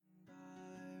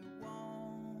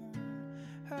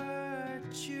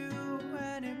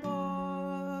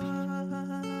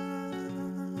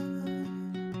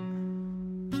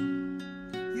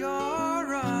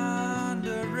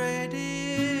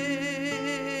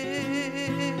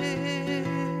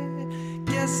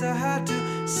guess I had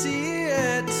to see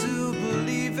it to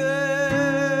believe it.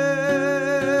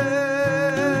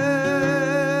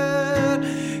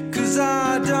 'Cause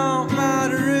I don't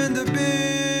matter in the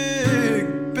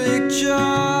big picture.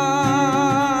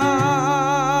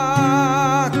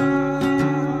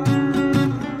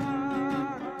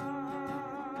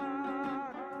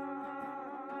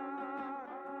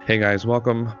 Hey guys,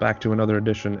 welcome back to another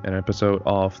edition and episode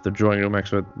of the Drawing Room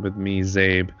X with me,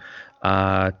 Zaib.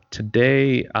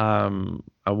 Today, I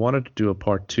wanted to do a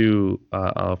part two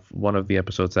of one of the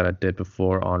episodes that I did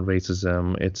before on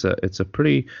racism. It's a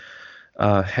pretty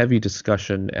heavy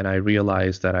discussion, and I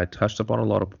realized that I touched upon a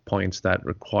lot of points that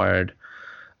required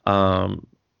a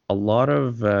lot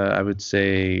of, I would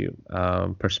say,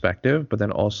 perspective, but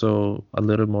then also a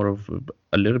little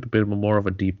bit more of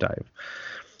a deep dive.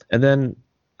 And then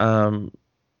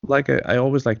like I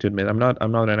always like to admit, I'm not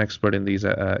an expert in these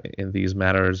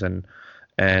matters, and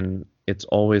it's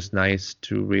always nice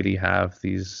to really have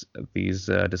these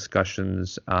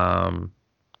discussions,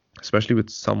 especially with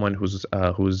someone who's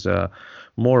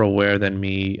more aware than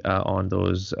me on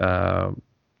those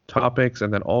topics,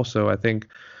 and then also I think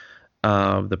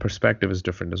the perspective is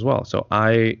different as well. So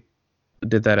I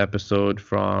did that episode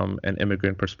from an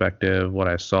immigrant perspective, what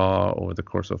I saw over the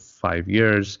course of 5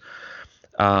 years.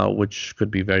 Which could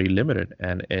be very limited,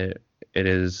 and it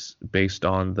is based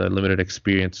on the limited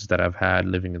experiences that I've had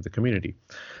living in the community.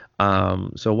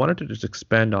 So I wanted to just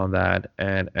expand on that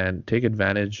and take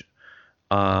advantage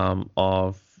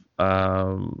of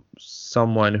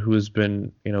someone who's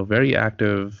been, very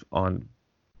active on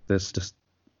this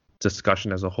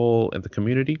discussion as a whole in the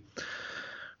community,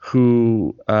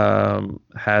 who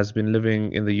has been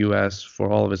living in the U.S.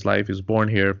 for all of his life. He was born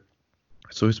here.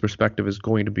 So his perspective is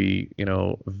going to be,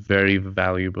 very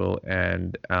valuable,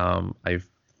 and I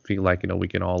feel like, we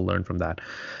can all learn from that.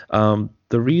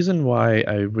 The reason why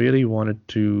I really wanted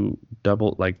to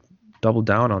double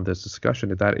down on this discussion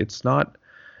is that it's not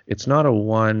a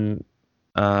one-time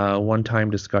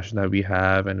discussion that we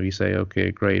have and we say,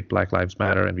 okay, great, Black Lives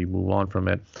Matter, and we move on from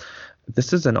it.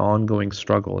 This is an ongoing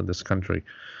struggle in this country,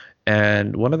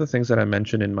 and one of the things that I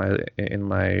mentioned in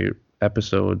my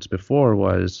episodes before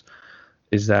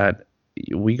is that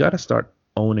we got to start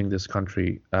owning this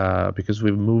country because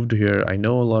we've moved here. I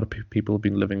know a lot of people have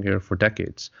been living here for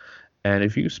decades. And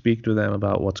if you speak to them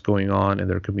about what's going on in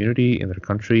their community, in their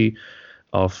country,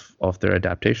 of their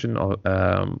adaptation,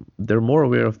 they're more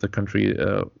aware of the country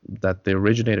that they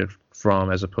originated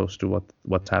from as opposed to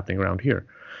what's happening around here.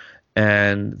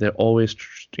 And they're always,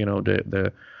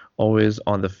 they're always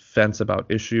on the fence about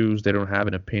issues. They don't have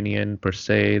an opinion per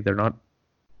se. They're not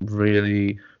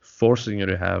really forcing you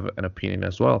to have an opinion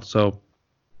as well. So,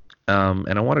 and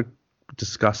I want to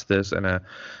discuss this and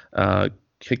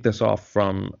kick this off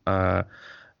from a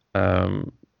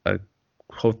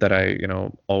quote that I,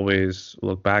 always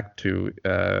look back to.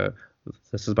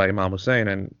 This is by Imam Hussein,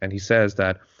 and he says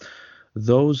that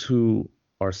those who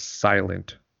are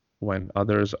silent when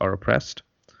others are oppressed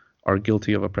are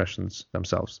guilty of oppressions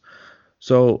themselves.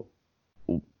 So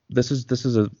this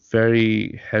is a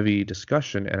very heavy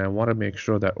discussion, and I want to make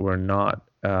sure that we're not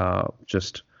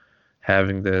just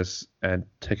having this and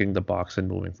ticking the box and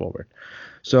moving forward.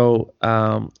 So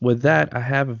with that, I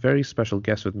have a very special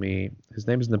guest with me. His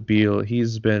name is Nabil.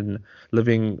 He's been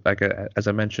living, as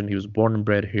I mentioned, he was born and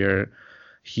bred here.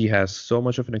 He has so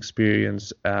much of an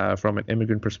experience from an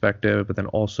immigrant perspective, but then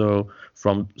also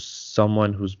from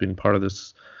someone who's been part of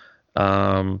this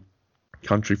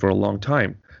country for a long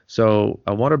time. So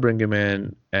I want to bring him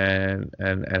in and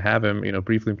have him,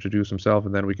 briefly introduce himself,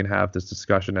 and then we can have this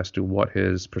discussion as to what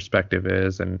his perspective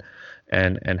is and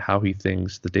how he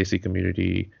thinks the Desi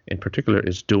community in particular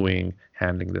is doing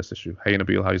handling this issue. Hey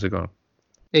Nabil, how's it going?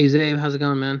 Hey Zaib, how's it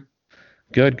going, man?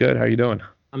 Good. How you doing?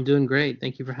 I'm doing great.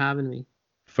 Thank you for having me.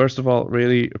 First of all,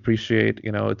 really appreciate,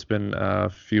 it's been a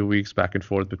few weeks back and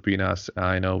forth between us.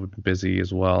 I know we've been busy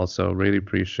as well, so really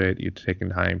appreciate you taking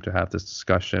time to have this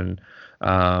discussion.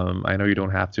 I know you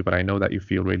don't have to, but I know that you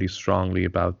feel really strongly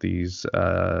about these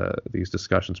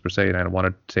discussions per se, and I want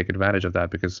to take advantage of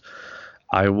that because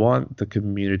I want the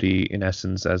community, in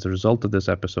essence, as a result of this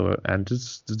episode and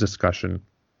this discussion,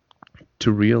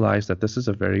 to realize that this is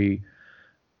a very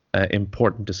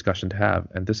important discussion to have,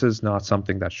 and this is not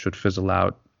something that should fizzle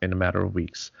out in a matter of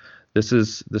weeks. This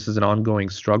is an ongoing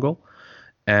struggle,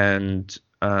 and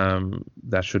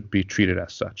that should be treated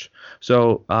as such.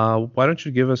 So why don't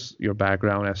you give us your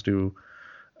background as to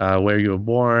where you were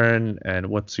born and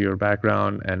what's your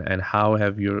background, and how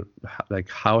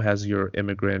has your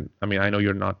immigrant, I mean, I know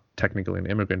you're not technically an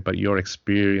immigrant, but your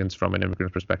experience from an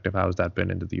immigrant perspective, how has that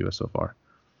been into the US so far?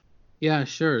 Yeah,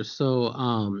 sure. So,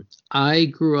 I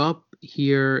grew up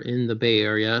here in the Bay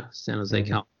Area, San Jose, Hmm.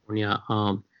 California.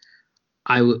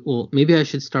 Well, maybe I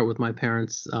should start with my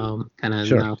parents, kind of, and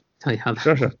Sure, I'll tell you how that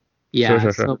sure, went. sure, sure, Yeah,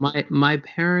 sure, sure. so my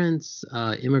parents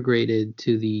immigrated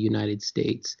to the United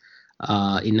States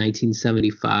in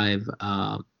 1975.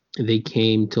 They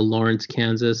came to Lawrence,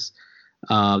 Kansas.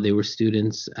 They were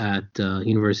students at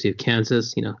University of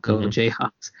Kansas, go Hmm.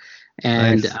 Jayhawks.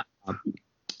 And Nice.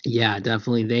 yeah,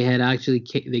 definitely.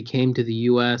 They came to the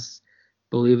U.S.,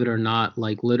 believe it or not,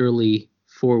 like literally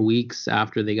 4 weeks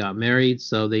after they got married.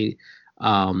 So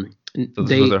um, So this was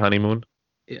they, their honeymoon.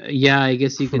 yeah, I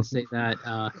guess you could say that,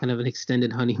 kind of an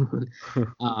extended honeymoon.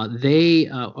 They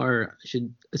are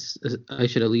I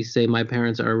should at least say my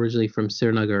parents are originally from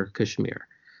Srinagar, Kashmir.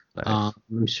 Nice.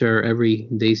 I'm sure every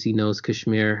Desi knows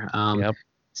Kashmir. Yep.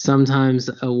 Sometimes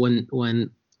when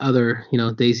other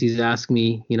Desis ask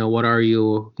me, what are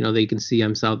you? They can see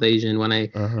I'm South Asian. When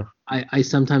Uh-huh. I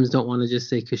sometimes don't want to just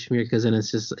say Kashmir because then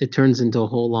it turns into a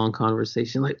whole long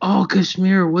conversation. Like, oh,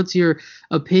 Kashmir, what's your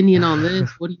opinion on this?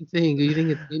 What do you think? Do you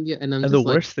think it's India? And I'm And the just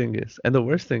like, worst thing is,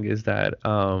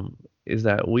 is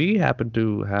that we happen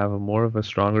to have a more of a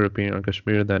stronger opinion on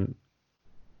Kashmir than,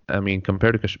 I mean,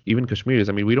 compared to even Kashmiris.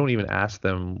 I mean, we don't even ask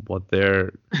them what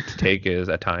their take is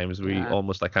at times. We yeah,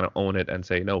 almost like kind of own it and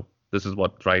say, no, this is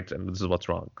what's right and this is what's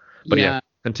wrong. But yeah, yeah.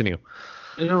 continue.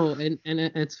 I know, and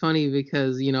it's funny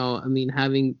because I mean,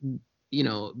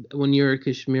 when you're a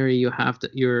Kashmiri,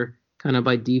 you're kind of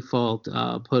by default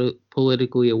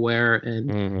politically aware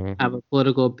and Hmm. have a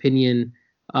political opinion.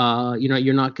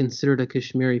 You're not considered a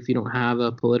Kashmiri if you don't have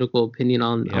a political opinion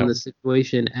on Yeah. the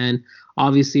situation. And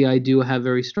obviously, I do have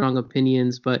very strong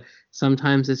opinions, but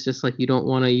sometimes it's just like you don't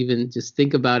want to even just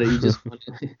think about it. You just want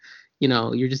to,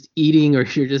 you're just eating or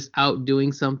you're just out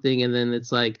doing something, and then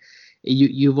it's like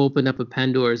you've opened up a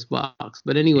Pandora's box.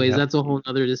 But anyways, Yep. that's a whole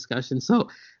other discussion. So,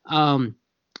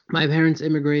 my parents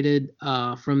immigrated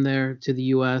from there to the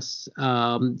U.S.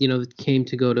 Came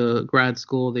to go to grad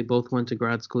school. They both went to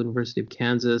grad school, University of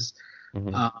Kansas.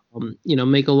 Hmm.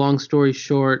 Make a long story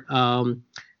short,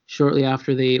 shortly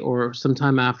after or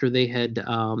sometime after they had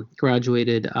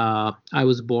graduated, I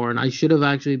was born. I should have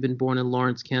actually been born in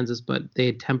Lawrence, Kansas, but they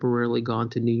had temporarily gone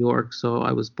to New York, so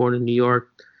I was born in New York.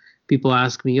 People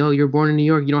ask me, "Oh, you're born in New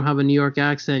York. You don't have a New York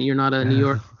accent. You're not a New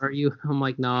Yorker, are you?" I'm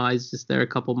like, "No, I was just there a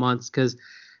couple months because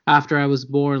after I was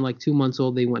born, like 2 months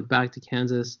old, they went back to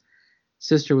Kansas.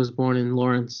 Sister was born in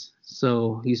Lawrence,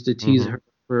 so I used to tease Hmm. her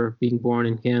for being born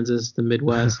in Kansas, the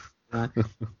Midwest. Not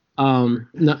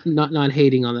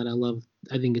hating on that.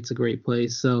 I think it's a great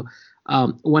place. So,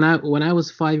 when I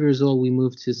was 5 years old, we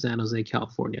moved to San Jose,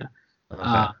 California. Okay.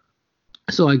 Uh,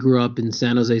 so I grew up in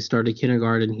San Jose, started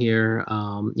kindergarten here.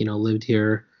 Lived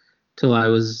here till I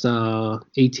was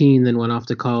 18, then went off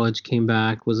to college, came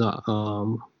back, was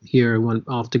here, went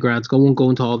off to grad school. I won't go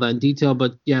into all that in detail,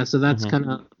 but yeah, so that's Hmm. kind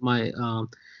of my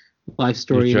life Your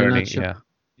story in a journey, nutshell. yeah.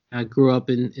 I grew up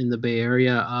in the Bay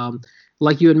Area.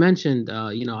 Like you had mentioned,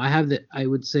 I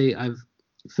would say I'm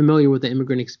familiar with the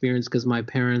immigrant experience because my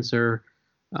parents are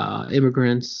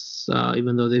immigrants,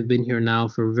 even though they've been here now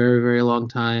for a very, very long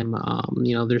time.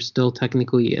 They're still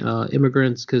technically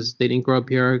immigrants because they didn't grow up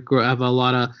here. I have a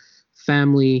lot of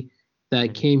family that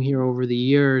Hmm. came here over the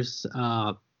years.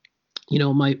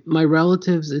 My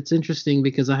relatives. It's interesting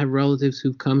because I have relatives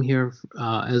who've come here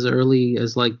as early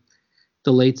as like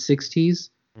the late '60s,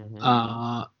 Hmm.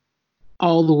 uh,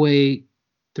 all the way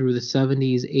through the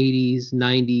 '70s, '80s,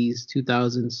 '90s,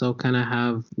 2000s. So kind of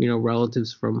have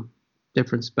relatives from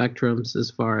different spectrums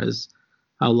as far as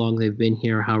how long they've been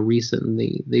here, how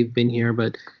recently they've been here.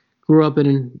 But grew up in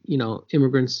an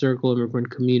immigrant circle, immigrant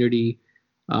community.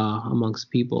 Amongst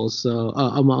people, so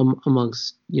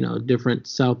amongst different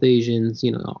South Asians,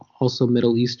 also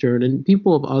Middle Eastern and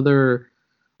people of other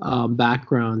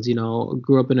backgrounds.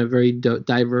 Grew up in a very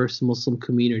diverse Muslim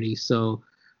community. So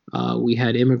we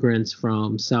had immigrants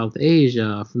from South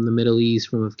Asia, from the Middle East,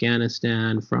 from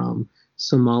Afghanistan, from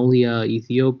Somalia,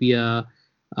 Ethiopia.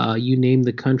 You name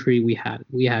the country, we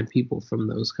had people from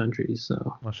those countries.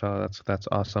 So Mashallah, that's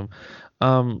awesome.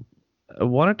 Um, I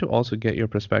wanted to also get your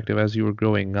perspective as you were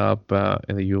growing up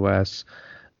in the US.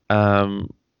 Um,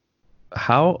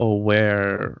 how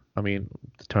aware, I mean,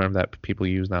 the term that people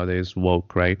use nowadays,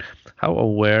 woke, right? How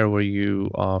aware were you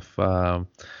of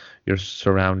your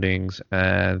surroundings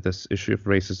and this issue of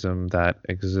racism that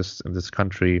exists in this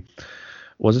country?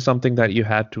 Was it something that you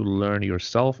had to learn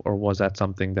yourself, or was that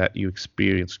something that you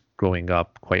experienced growing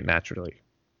up quite naturally?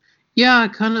 yeah,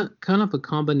 kind of a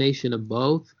combination of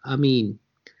both. I mean,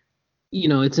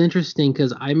 it's interesting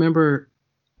because I remember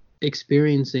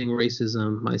experiencing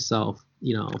racism myself, Oh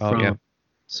yeah. from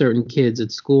certain kids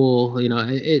at school.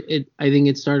 I think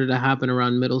it started to happen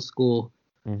around middle school,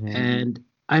 Mm-hmm. and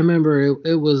I remember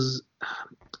it was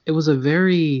a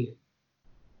very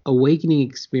awakening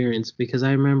experience, because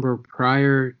I remember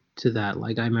prior to that,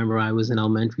 like I remember I was in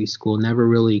elementary school, never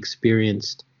really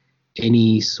experienced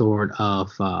any sort of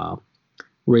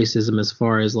racism, as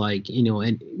far as like,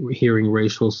 and hearing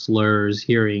racial slurs,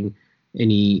 hearing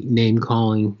any name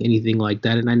calling, anything like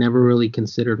that. And I never really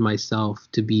considered myself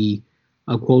to be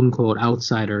a quote unquote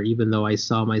outsider, even though I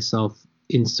saw myself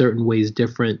in certain ways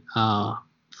different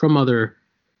from other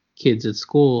kids at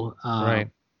school. Right.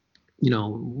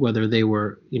 Whether they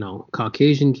were,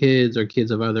 Caucasian kids or kids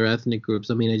of other ethnic groups.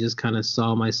 I mean, I just kind of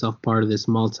saw myself part of this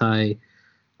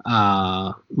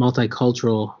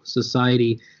multicultural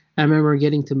society. I remember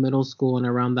getting to middle school, and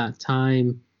around that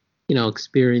time,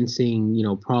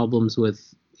 experiencing, problems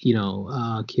with,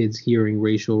 kids hearing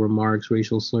racial remarks,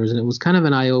 racial slurs. And it was kind of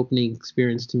an eye-opening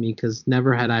experience to me, because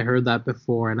never had I heard that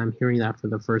before. And I'm hearing that for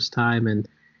the first time, and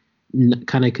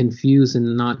kind of confused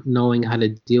and not knowing how to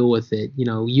deal with it.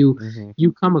 Mm-hmm.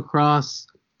 You come across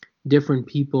different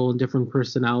people and different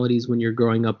personalities when you're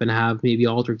growing up, and have maybe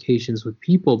altercations with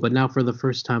people. But now for the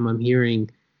first time, I'm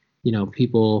hearing,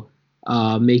 people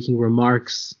making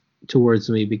remarks towards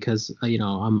me because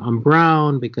I'm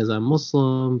brown, because I'm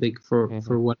Muslim, Mm-hmm.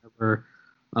 for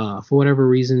whatever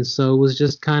reason. So it was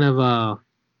just kind of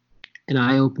an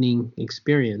eye-opening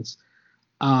experience.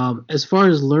 As far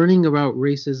as learning about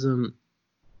racism,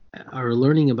 I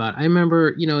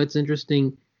remember, it's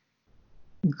interesting.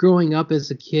 Growing up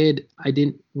as a kid, I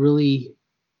didn't really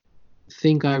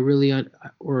think I really,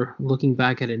 or looking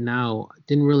back at it now,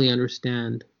 didn't really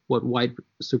understand what white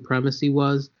supremacy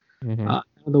was.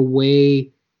 Mm-hmm. The way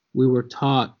we were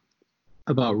taught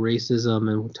about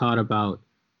racism, and taught about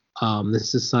the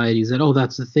societies, that, oh,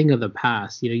 that's the thing of the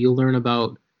past.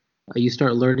 You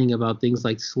start learning about things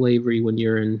like slavery when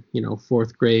you're in,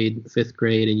 fourth grade, fifth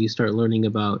grade, and you start learning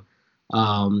about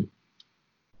um,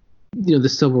 the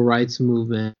civil rights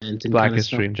movement and Black kind of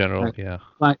stuff history in general, like that. yeah.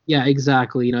 But yeah,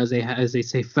 exactly. As they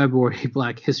say, February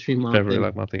Black History Month, February and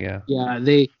like month, yeah. yeah,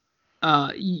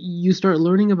 you start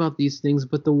learning about these things,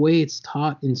 but the way it's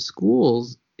taught in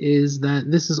schools is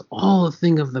that this is all a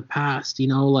thing of the past.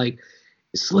 Like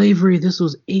slavery, this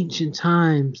was ancient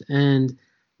times, and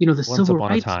the Once civil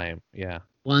upon a rights, time, yeah.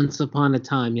 once upon a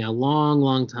time, yeah, long,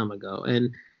 long time ago.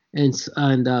 And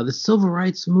the civil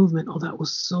rights movement, oh, that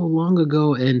was so long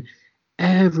ago, and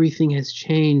everything has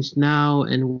changed now,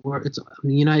 and the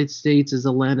United States is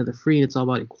the land of the free, and it's all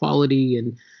about equality.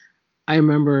 And I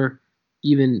remember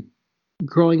even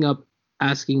growing up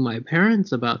asking my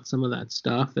parents about some of that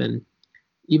stuff, and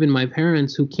even my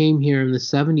parents, who came here in the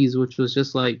 70s, which was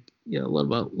just like, a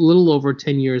little over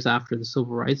 10 years after the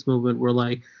civil rights movement, were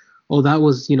like, oh, that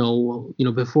was,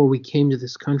 before we came to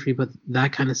this country, but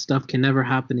that kind of stuff can never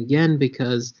happen again,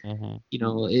 because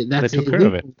Mm-hmm. They that's took care of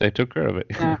illegal. it. They took care of it.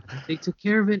 Yeah, they took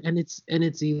care of it, and it's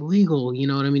illegal. You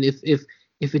know what I mean?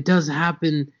 If it does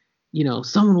happen,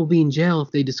 someone will be in jail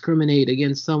if they discriminate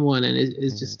against someone, and it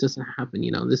Mhm. just doesn't happen.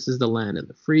 This is the land of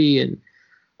the free. And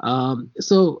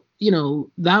so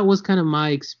that was kind of my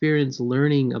experience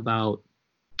learning about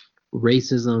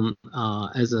racism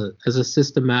as a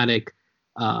systematic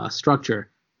structure,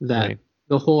 that Right.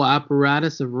 the whole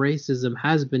apparatus of racism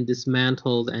has been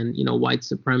dismantled, and white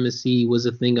supremacy was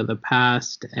a thing of the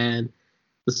past, and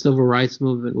the civil rights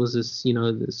movement was this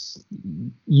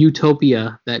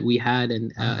utopia that we had,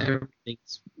 and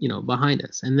everything's behind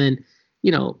us. And then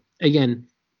again,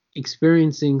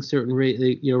 experiencing certain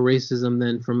racism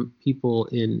then from people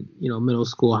in middle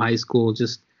school, high school,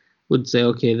 just would say,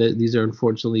 okay, that these are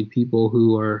unfortunately people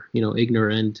who are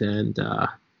ignorant, and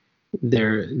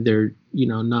they're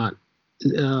not,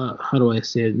 how do I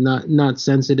say it, not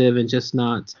sensitive, and just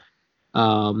not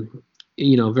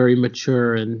very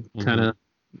mature, and kind Hmm. of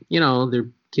they're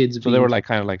kids So they being. were like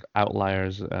kind of like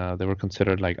outliers. They were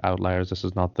considered like outliers. This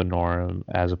is not the norm,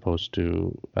 as opposed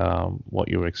to what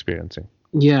you were experiencing.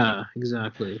 Yeah,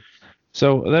 exactly.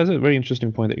 So that's a very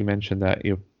interesting point that you mentioned, that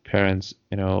your parents,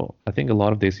 I think a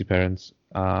lot of Desi parents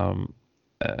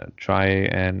try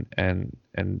and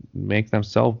make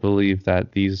themselves believe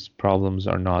that these problems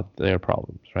are not their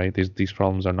problems, right? These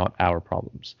problems are not our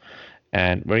problems.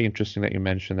 And very interesting that you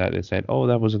mentioned that they said, oh,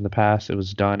 that was in the past, it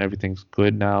was done, everything's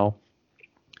good now.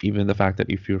 Even the fact that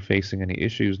if you're facing any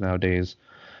issues nowadays,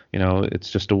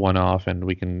 it's just a one-off, and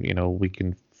we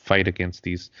can fight against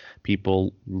these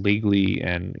people legally,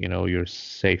 and you're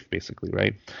safe basically,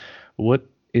 right? What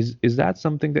is that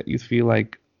something that you feel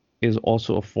like is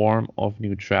also a form of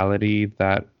neutrality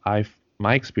that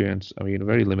my experience, I mean, a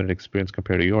very limited experience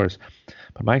compared to yours,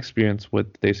 but my experience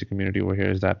with the Desi community over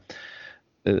here is that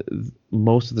uh,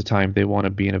 most of the time they want to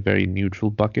be in a very neutral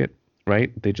bucket,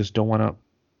 right? They just don't want to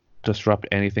disrupt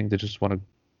anything. They just want to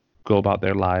go about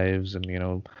their lives, and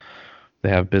they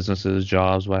have businesses,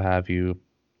 jobs, what have you,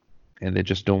 and they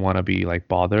just don't want to be like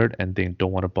bothered, and they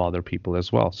don't want to bother people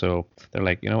as well. So they're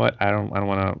like, you know what? I don't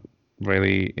want to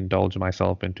really indulge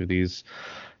myself into these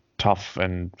tough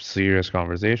and serious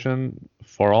conversation.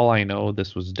 For all I know,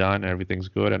 this was done, everything's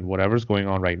good, and whatever's going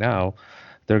on right now,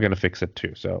 they're gonna fix it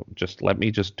too. So just let me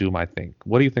just do my thing.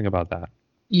 What do you think about that?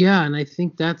 Yeah, and I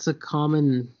think that's a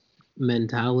common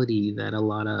mentality that a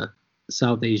lot of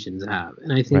South Asians have.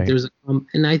 And I think Right.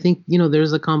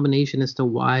 there's a combination as to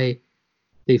why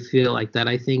they feel like that.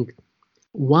 I think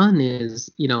one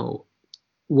is,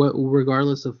 what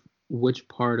regardless of which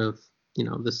part of,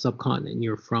 the subcontinent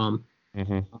you're from,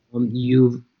 Mm-hmm.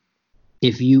 you've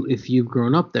if you've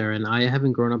grown up there, and I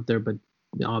haven't grown up there, but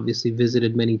obviously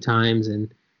visited many times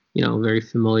and very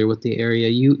familiar with the area.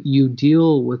 You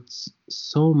deal with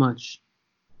so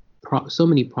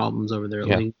many problems over there.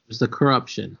 Yeah. Like there's the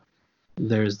corruption,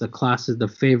 there's the classes, the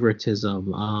favoritism,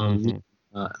 Mm-hmm.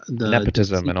 the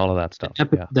Nepotism and all of that stuff.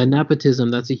 Yeah. the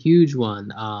nepotism. That's a huge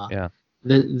one. Yeah.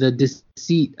 The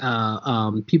deceit,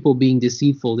 people being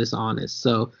deceitful, dishonest.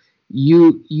 So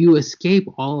you escape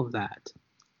all of that,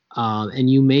 and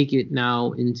you make it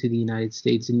now into the United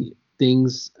States, and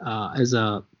things,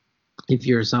 if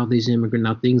you're a South Asian immigrant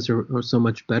now, things are so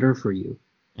much better for you.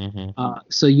 Mm-hmm.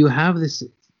 So you have this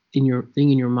in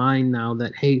your mind now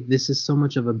that, hey, this is so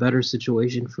much of a better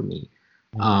situation for me.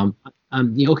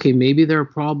 Okay, maybe there are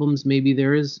problems, maybe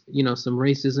there is some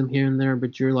racism here and there,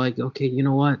 but you're like, okay, you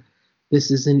know what, this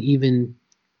isn't even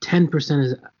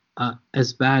 10%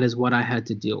 as bad as what I had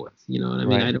to deal with. You know what I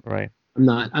mean? Right. Right.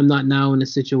 I'm not now in a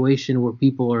situation where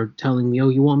people are telling me, oh,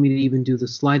 you want me to even do the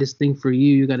slightest thing for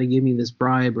you? You got to give me this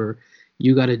bribe, or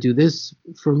you got to do this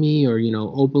for me, or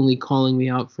openly calling me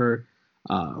out for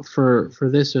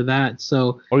this or that.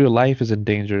 So Or your life is in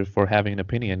danger for having an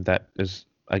opinion that is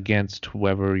against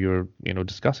whoever you're,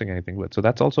 discussing anything with. So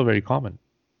that's also very common,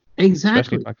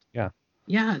 especially exactly, yeah.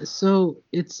 yeah. So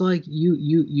it's like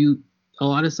a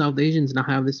lot of South Asians now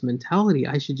have this mentality.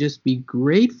 I should just be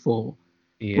grateful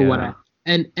for what Yeah.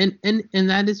 I and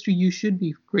that is true. You should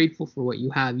be grateful for what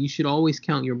you have. You should always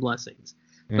count your blessings.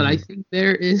 But I Mm-hmm.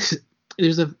 think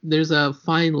there's a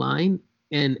fine line,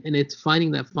 and it's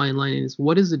finding that fine line, and it's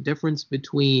what is the difference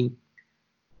between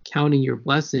counting your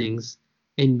blessings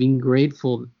and being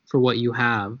grateful for what you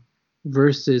have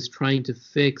versus trying to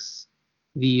fix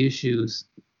the issues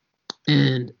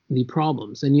and the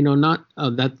problems, and not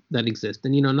that exist,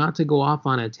 and not to go off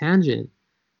on a tangent,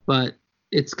 but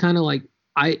it's kind of like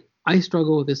I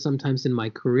struggle with this sometimes in my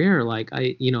career. Like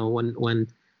when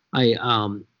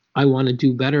I want to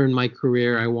do better in my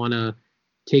career, I want to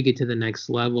take it to the next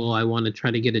level. I want to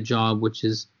try to get a job which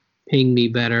is paying me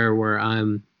better, where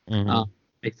Mm-hmm.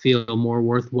 I feel more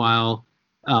worthwhile,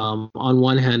 on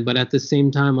one hand, but at the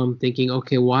same time I'm thinking,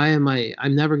 okay, why am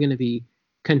I'm never going to be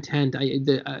content.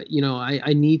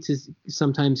 I need to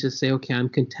sometimes just say, okay, I'm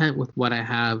content with what I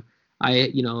have. I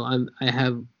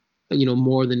have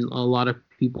more than a lot of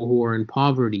people who are in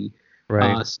poverty,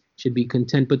 Right. should be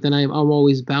content. But then I'm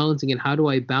always balancing it. How do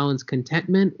I balance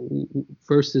contentment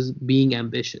versus being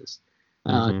ambitious?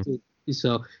 Mm-hmm.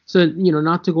 So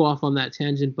not to go off on that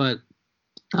tangent, but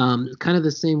kind of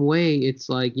the same way, it's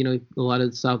like, a lot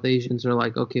of South Asians are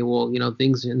like, okay, well,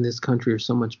 things in this country are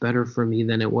so much better for me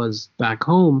than it was back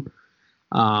home.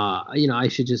 I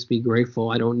should just be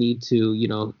grateful. I don't need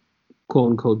to,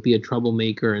 quote unquote, be a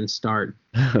troublemaker and start,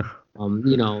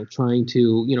 trying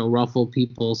to, ruffle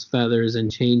people's feathers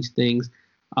and change things.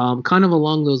 Kind of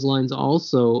along those lines,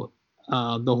 also,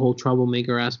 the whole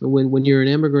troublemaker aspect. When you're an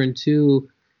immigrant too,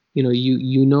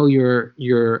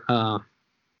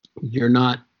 you're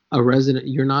not a resident.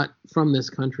 You're not from this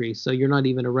country, so you're not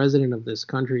even a resident of this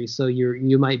country. So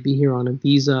you might be here on a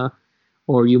visa,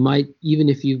 or you might, even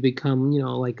if you've become,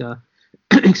 like a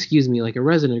excuse me, like a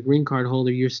resident, a green card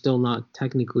holder, you're still not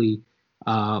technically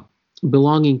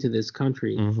belonging to this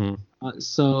country. Mm-hmm.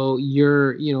 So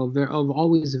you're,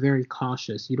 always very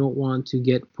cautious. You don't want to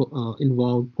get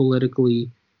involved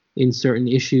politically in certain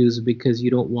issues because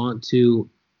you don't want to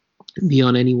be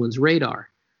on anyone's radar.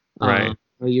 Right.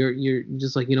 You're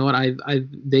just like, what,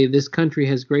 this country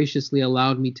has graciously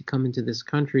allowed me to come into this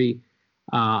country.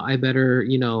 I better,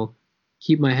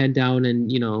 keep my head down and,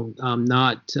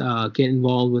 not get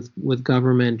involved with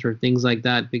government or things like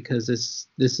that, because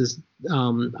this is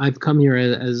I've come here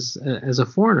as a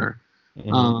foreigner.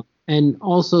 Mm-hmm. And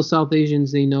also South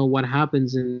Asians, they know what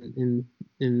happens in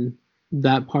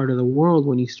that part of the world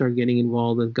when you start getting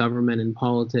involved with government and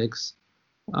politics.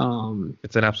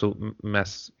 It's an absolute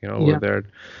mess, over Yeah. there.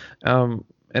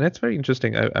 And it's very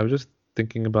interesting. I was just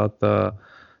thinking about the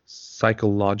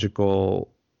psychological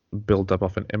buildup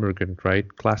of an immigrant, right?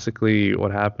 Classically,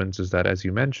 what happens is that, as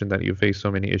you mentioned, that you face so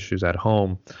many issues at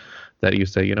home that you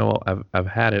say, I've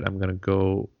had it. I'm going to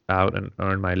go out and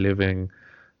earn my living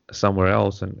somewhere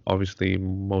else. And obviously,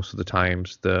 most of the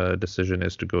times, the decision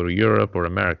is to go to Europe or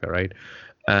America, right?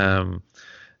 Um,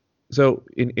 so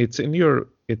it's in your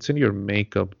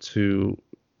makeup to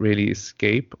really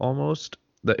escape almost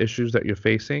the issues that you're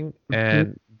facing Mhm.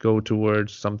 and go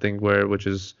towards something which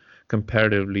is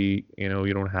comparatively,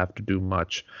 you don't have to do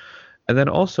much. And then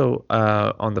also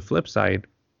on the flip side,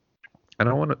 I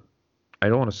don't want to I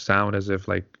don't want to sound as if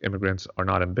like immigrants are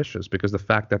not ambitious, because the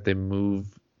fact that they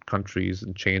move countries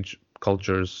and change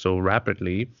cultures so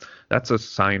rapidly, that's a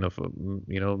sign of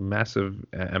massive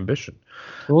ambition.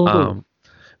 Totally. Um,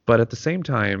 but at the same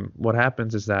time, what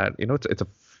happens is that, it's a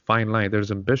fine line. There's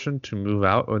ambition to move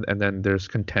out, and then there's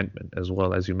contentment as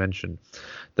well, as you mentioned.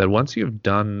 That once you've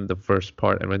done the first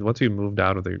part, and once you've moved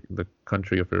out of the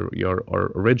country of your or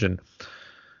origin,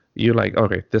 you're like,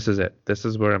 okay, this is it. This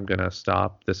is where I'm gonna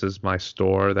stop. This is my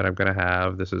store that I'm gonna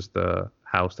have. This is the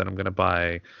house that I'm gonna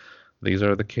buy. These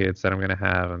are the kids that I'm gonna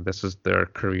have, and this is their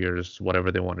careers, whatever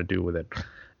they want to do with it.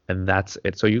 And that's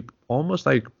it. So you almost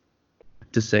like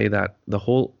to say that the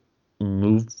whole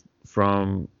move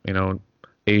from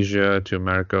Asia to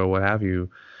America or what have you,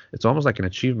 it's almost like an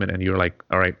achievement, and you're like,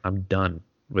 all right, I'm done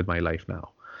with my life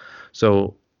now.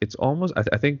 So it's almost,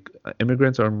 I think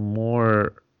immigrants are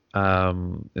more,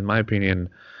 in my opinion,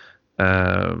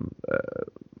 um,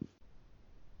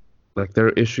 like their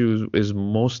issue is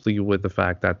mostly with the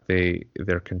fact that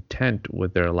they're content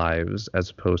with their lives, as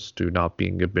opposed to not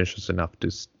being ambitious enough to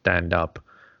stand up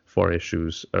for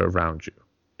issues around you.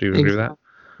 Do you agree with that? Exactly.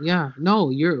 Yeah.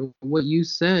 No, what you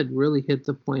said really hit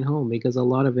the point home, because a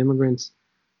lot of immigrants,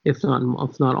 if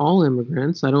not all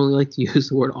immigrants, I don't like to use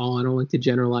the word all. I don't like to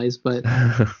generalize, but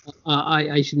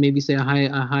I should maybe say a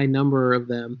high number of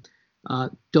them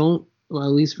don't, well,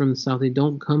 at least from the South, they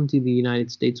don't come to the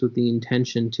United States with the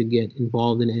intention to get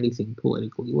involved in anything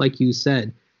politically. Like you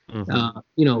said, Hmm. uh,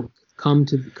 you know, come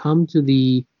to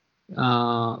the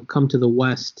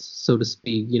West, so to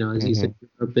speak. As you said, Hmm.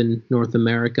 Europe and North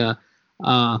America,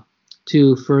 uh,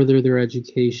 to further their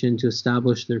education, to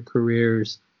establish their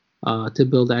careers, to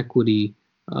build equity,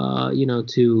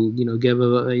 to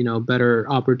give better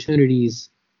opportunities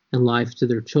in life to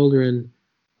their children,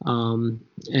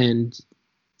 and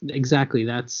exactly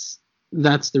that's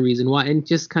the reason why. And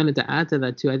just kind of to add to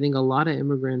that too, I think a lot of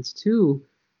immigrants too,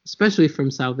 especially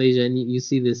from South Asia, and you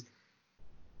see this,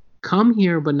 come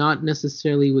here, but not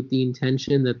necessarily with the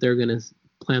intention that they're going to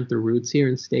plant their roots here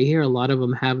and stay here. A lot of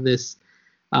them have this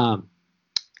uh,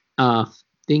 uh,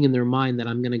 thing in their mind that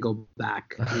I'm going to go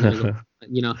back. I'm going to go,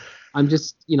 you know,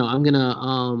 I'm going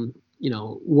to,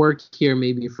 work here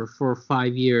maybe for 4 or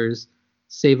 5 years,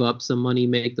 save up some money,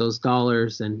 make those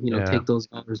dollars, and, Yeah. take those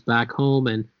dollars back home,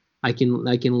 and I can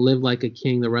live like a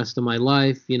king the rest of my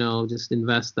life. Just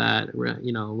invest that,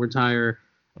 retire,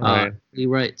 Right.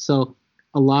 right. So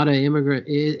a lot of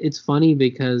it's funny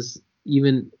because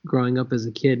even growing up as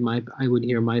a kid, I would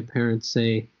hear my parents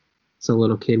say, as a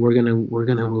little kid, we're gonna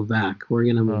move back. We're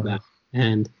gonna move Uh-huh. back.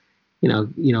 And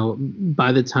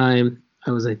by the time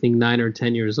I was, I think, 9 or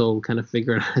 10 years old, kind of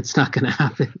figured out it's not gonna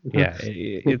happen. Yeah,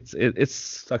 it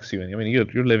sucks you in. I mean,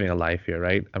 you're living a life here,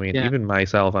 right? I mean, Yeah. even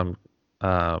myself,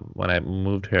 when I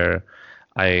moved here,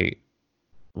 I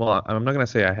well, I'm not gonna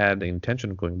say I had the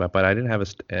intention of going back, but I didn't have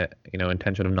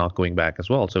intention of not going back as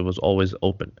well. So it was always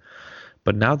open.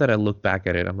 But now that I look back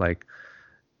at it, I'm like,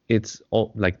 it's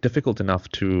all like difficult enough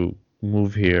to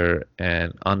move here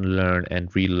and unlearn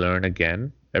and relearn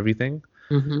again everything.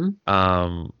 Hmm.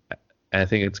 Um, I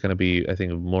think it's going to be, I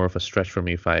think, more of a stretch for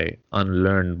me if I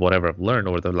unlearn whatever I've learned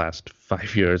over the last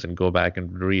 5 years and go back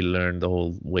and relearn the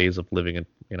whole ways of living it,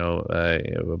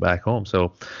 back home.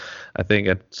 So I think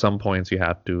at some points you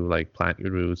have to like plant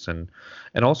your roots, and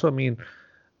also, I mean,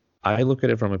 I look at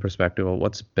it from a perspective of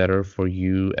what's better for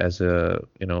you as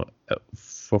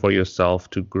for yourself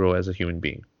to grow as a human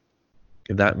being.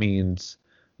 If that means,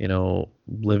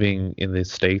 living in the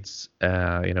States,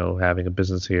 having a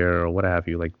business here or what have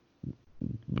you, like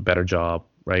a better job,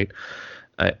 right?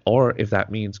 Or if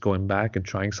that means going back and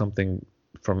trying something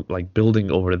from like building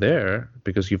over there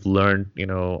because you've learned,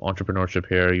 entrepreneurship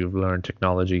here, you've learned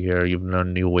technology here, you've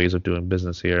learned new ways of doing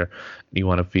business here. You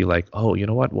want to feel like, oh, you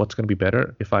know what? What's going to be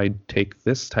better if I take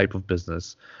this type of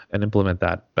business and implement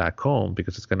that back home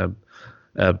because it's going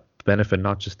to benefit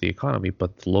not just the economy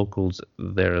but the locals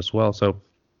there as well. So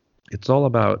it's all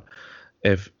about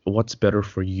if what's better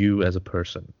for you as a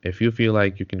person. If you feel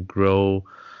like you can grow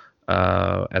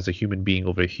as a human being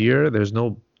over here, there's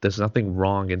nothing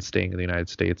wrong in staying in the United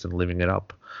States and living it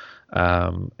up.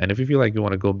 And if you feel like you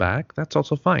want to go back, that's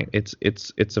also fine.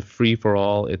 It's a free for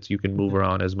all. You can move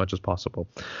around as much as possible.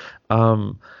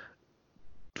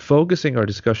 Focusing our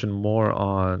discussion more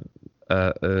on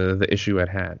the issue at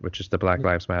hand, which is the Black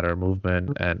Lives Matter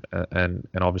movement, and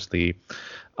obviously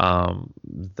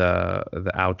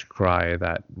the outcry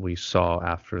that we saw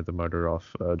after the murder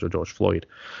of George Floyd.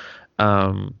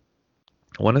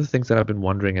 One of the things that I've been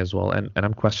wondering as well, and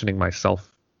I'm questioning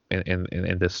myself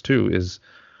in this too, is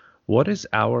what is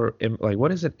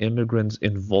an immigrant's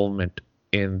involvement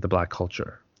in the Black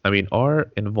culture? I mean, our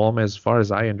involvement, as far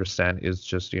as I understand, is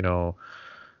just,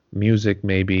 music,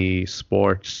 maybe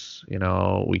sports,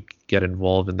 we get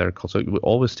involved in their culture. We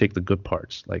always take the good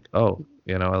parts, like, oh,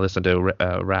 I listen to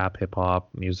rap, hip hop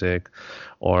music,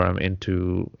 or I'm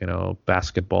into,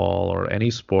 basketball or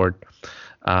any sport,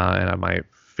 and my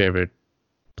favorite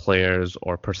players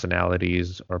or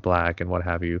personalities are Black and what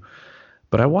have you.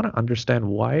 But I want to understand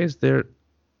why is there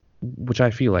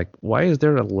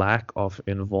a lack of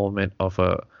involvement of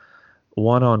a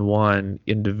one-on-one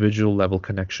individual level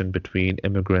connection between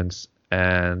immigrants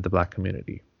and the Black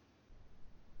community?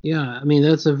 Yeah, I mean,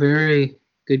 that's a very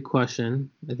good question.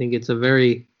 I think it's a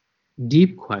very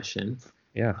deep question.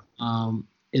 Yeah. I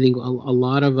think a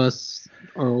lot of us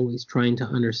are always trying to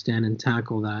understand and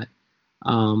tackle that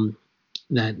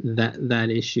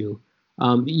issue.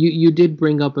 You did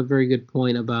bring up a very good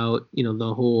point about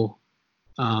the whole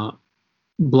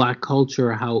Black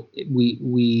culture, how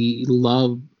we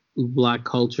love Black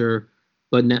culture,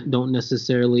 but don't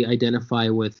necessarily identify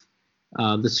with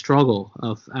the struggle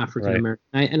of African American.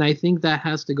 Right. And I think that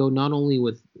has to go not only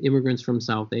with immigrants from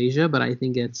South Asia, but I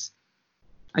think that's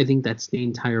the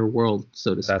entire world,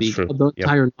 so to speak, the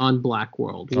entire non-Black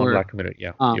world, non-Black community.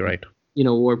 Yeah, you're right.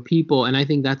 Where people, and I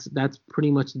think that's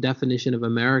pretty much the definition of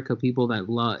America. People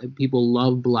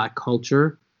love Black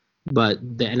culture,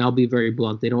 and I'll be very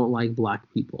blunt, they don't like Black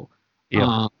people.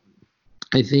 Yeah.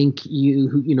 I think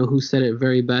who said it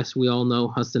very best. We all know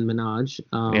Hassan Minhaj.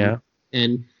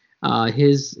 And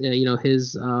his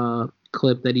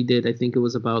clip that he did, I think it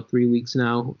was about 3 weeks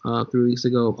ago,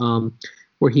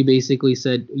 where he basically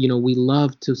said, we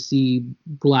love to see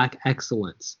Black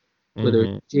excellence, whether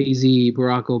it's Jay-Z,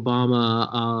 Barack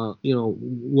Obama,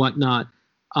 whatnot.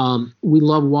 We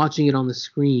love watching it on the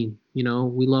screen. We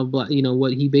love Black.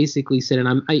 What he basically said,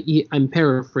 and I'm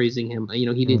paraphrasing him.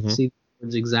 He didn't say the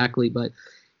words exactly, but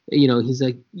he's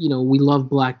like, we love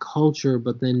Black culture,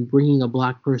 but then bringing a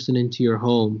Black person into your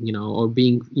home, or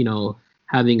being,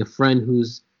 having a friend who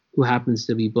happens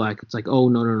to be Black, it's like, oh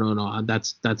no,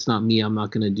 that's not me. I'm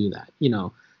not gonna do that.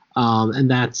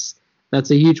 And that's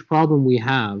a huge problem we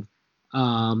have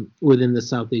within the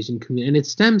South Asian community, and it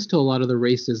stems to a lot of the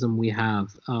racism we have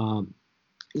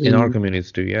in our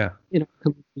communities too. Yeah, in our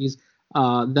communities,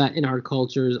 that in our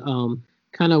cultures,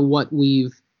 kind of what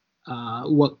we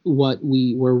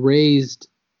were raised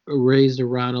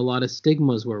around. A lot of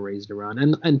stigmas were raised around,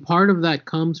 and part of that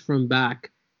comes from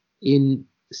back in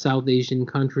South Asian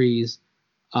countries,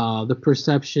 the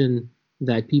perception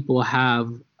that people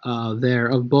have there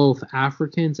of both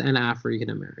Africans and African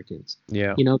Americans.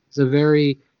 Yeah, it's a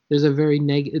very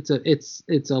negative.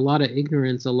 It's a lot of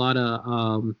ignorance, a lot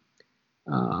of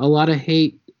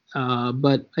hate.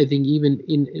 But I think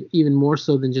even more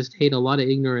so than just hate, a lot of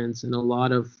ignorance and a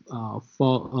lot of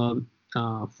false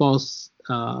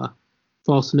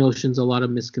notions, a lot of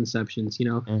misconceptions.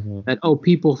 That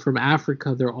people from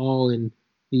Africa, they're all in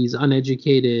these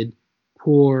uneducated,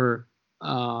 poor,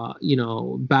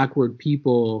 backward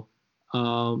people.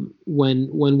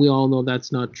 When we all know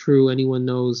that's not true. Anyone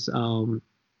knows,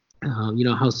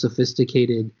 how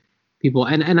sophisticated people,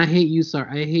 and I hate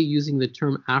using the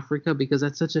term Africa because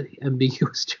that's such an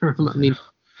ambiguous term.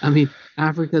 I mean,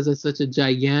 Africa is such a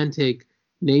gigantic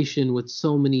nation with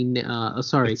so many. It's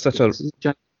such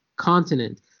a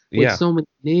continent with so many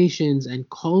nations and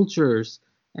cultures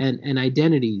and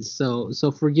identities. So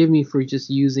forgive me for just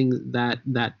using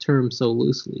that term so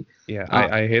loosely. Yeah,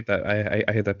 I hate that. I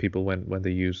hate that people when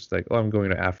they use like, oh, I'm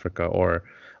going to Africa, or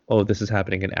oh, this is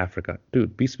happening in Africa.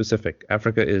 Dude, be specific.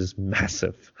 Africa is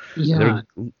massive. And Yeah,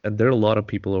 there are a lot of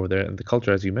people over there, and the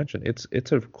culture, as you mentioned,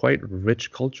 it's a quite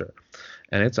rich culture.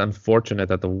 And it's unfortunate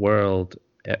that the world,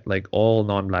 like all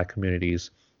non-black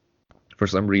communities, for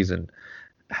some reason,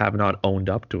 have not owned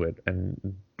up to it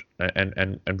and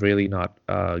really not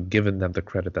given them the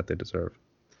credit that they deserve.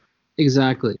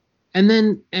 exactly. And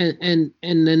then and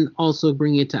then also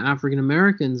bring it to African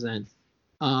Americans and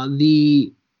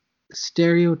the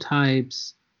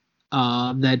stereotypes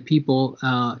that people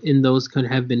in those could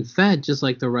have been fed, just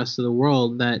like the rest of the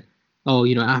world. That oh,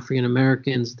 African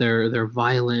Americans, they're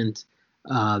violent,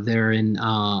 they're in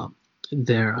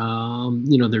they're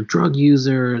drug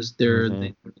users, Hmm.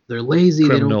 they're lazy, they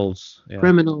don't Criminals, yeah.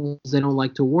 criminals, they don't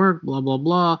like to work, blah blah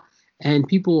blah. And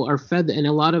people are fed, and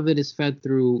a lot of it is fed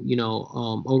through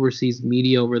overseas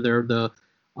media over there, the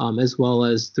as well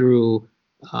as through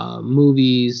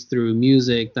movies, through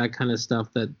music, that kind of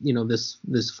stuff. That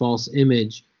this false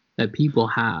image that people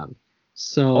have.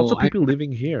 Also, So people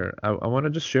living here. I want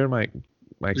to just share my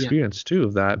yeah, experience too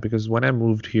of that because when I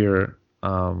moved here,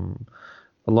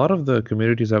 a lot of the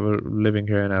communities that were living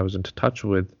here and I was in touch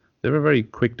with, they were very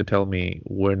quick to tell me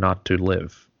where not to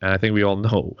live. And I think we all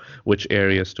know which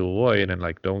areas to avoid and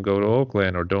like don't go to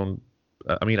Oakland or don't.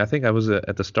 I mean, I think I was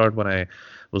at the start when I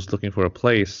was looking for a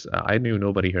place. I knew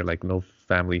nobody here, like no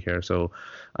family here, so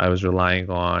I was relying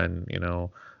on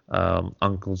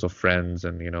uncles of friends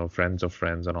and friends of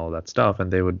friends and all that stuff.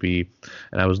 And they would be,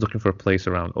 and I was looking for a place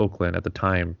around Oakland at the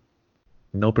time.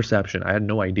 No perception. I had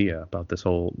no idea about this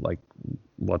whole like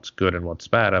what's good and what's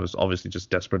bad. I was obviously just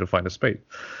desperate to find a space.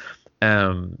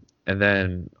 And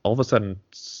then all of a sudden,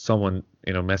 someone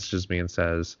messages me and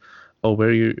says, "Oh, where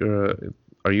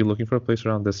are you looking for a place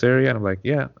around this area?" And I'm like,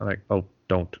 "Yeah." I'm like, "Oh,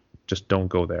 just don't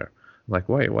go there." I'm like,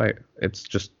 "Why? It's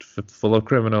just full of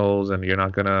criminals, and you're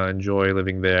not gonna enjoy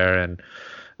living there, and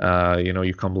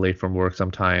you come late from work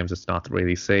sometimes. It's not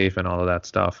really safe, and all of that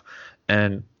stuff."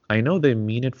 And I know they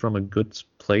mean it from a good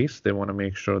place. They want to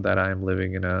make sure that I'm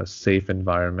living in a safe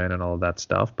environment and all of that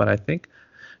stuff. But I think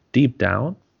deep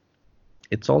down,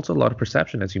 it's also a lot of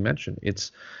perception, as you mentioned.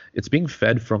 It's being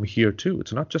fed from here too.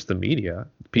 It's not just the media.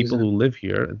 People exactly. who live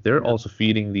here, they're also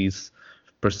feeding these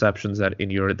perceptions that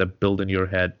build in your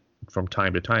head from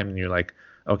time to time, and you're like,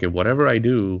 okay, whatever I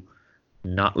do,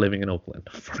 not living in Oakland,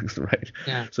 right?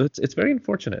 Yeah. So it's very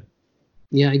unfortunate.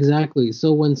 Yeah, exactly.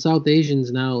 So when South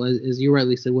Asians now, as you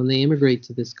rightly said, when they immigrate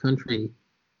to this country,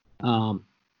 um,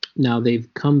 now they've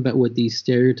come back with these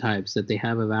stereotypes that they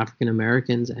have of African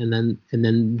Americans, and then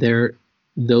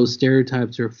those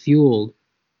stereotypes are fueled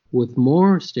with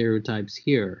more stereotypes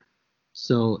here.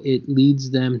 So it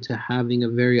leads them to having a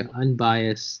very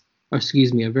unbiased, or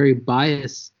excuse me, a very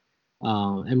biased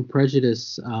and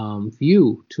prejudiced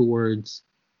view towards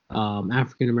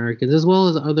African Americans as well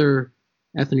as other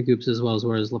ethnic groups as well as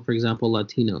for example,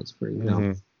 Latinos, for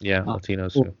example, Yeah, uh,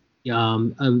 Latinos or too.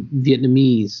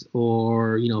 Vietnamese,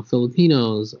 or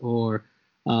Filipinos, or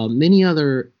many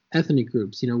other ethnic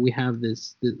groups. We have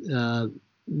this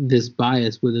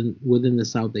bias within the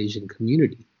South Asian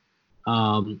community,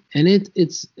 and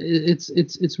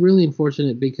it's really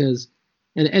unfortunate because,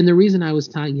 and the reason I was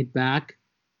tying it back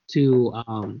to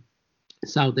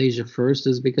South Asia first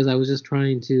is because I was just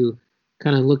trying to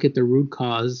kind of look at the root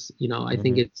cause. I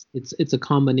think Hmm. it's a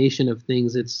combination of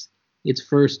things. It's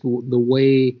first the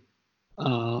way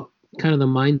kind of the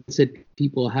mindset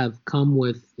people have come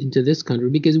with into this country,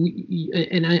 because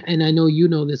I know you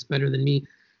know this better than me.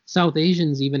 South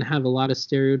Asians even have a lot of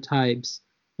stereotypes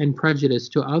and prejudice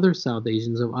to other South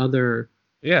Asians Yeah, of other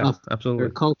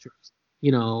absolutely. cultures.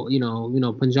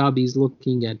 Punjabis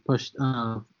looking at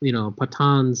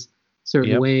Pathans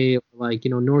certain Yep. way, or like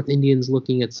North Indians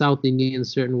looking at South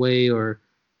Indians certain way, or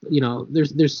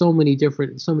there's so many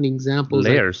examples I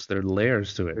Layers. There are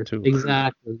layers to it too.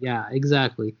 exactly, yeah,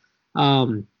 exactly.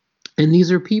 Um, and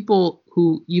these are people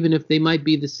who, even if they might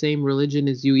be the same religion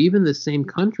as you, even the same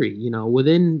country,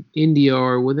 within India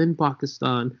or within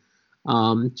Pakistan,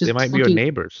 They just might be your looking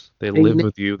neighbors. They they, live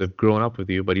with you. They've grown up with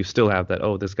you, but you still have that.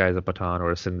 Oh, this guy's a Pathan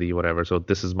or a Sindhi, whatever. So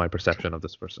this is my perception of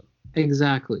this person.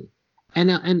 exactly.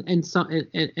 And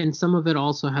some of it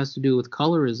also has to do with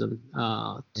colorism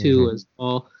too Hmm. as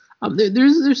well.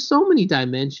 There's so many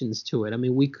dimensions to it. I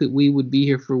mean, we would be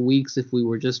here for weeks if we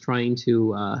were just trying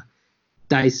to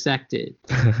dissect it.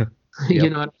 You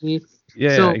Yep. know what I mean?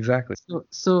 Yeah, So exactly.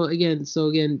 so again,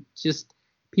 just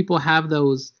people have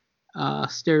those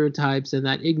stereotypes and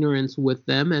that ignorance with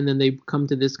them, and then they come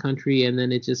to this country, and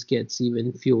then it just gets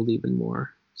even fueled even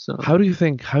more. So How do you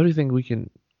think we can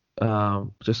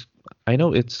just I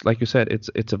know it's like you said, it's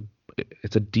a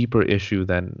it's a deeper issue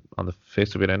than on the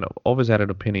face of it. And I've always had an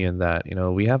opinion that,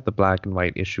 we have the black and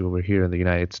white issue over here in the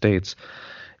United States.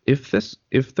 If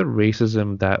the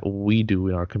racism that we do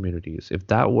in our communities, if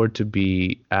that were to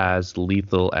be as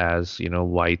lethal as,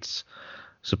 whites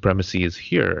supremacy is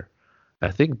here,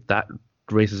 I think that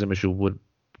racism issue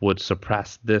would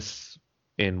suppress this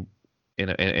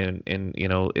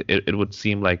it would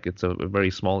seem like it's a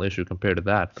very small issue compared to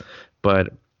that.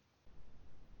 But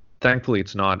thankfully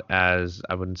it's not, as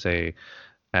I wouldn't say,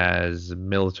 as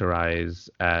militarized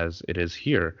as it is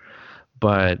here.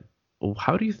 But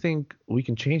how do you think we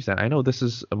can change that? I know this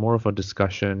is more of a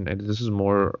discussion, and this is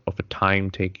more of a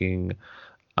time-taking,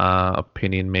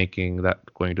 opinion making, that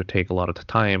going to take a lot of the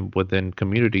time within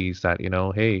communities. That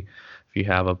hey,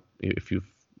 if you've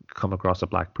come across a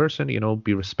black person,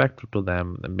 be respectful to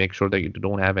them and make sure that you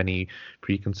don't have any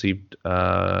preconceived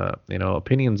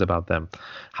opinions about them.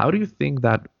 How do you think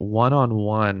that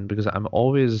one-on-one, because I'm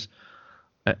always,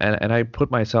 and I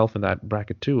put myself in that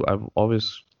bracket too, I've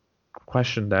always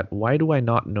questioned that, why do I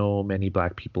not know many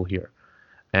black people here?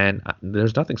 And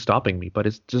there's nothing stopping me, but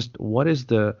it's just,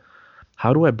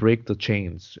 how do I break the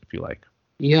chains, if you like?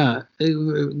 Yeah,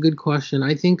 good question.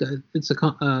 I think it's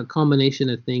a combination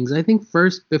of things. I think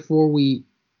first, before we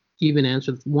even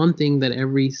answer, one thing that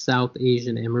every South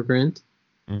Asian immigrant,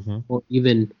 or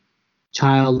even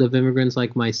child of immigrants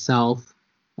like myself,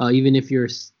 even if you're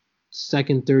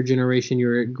second, third generation,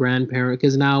 your grandparent,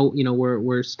 because now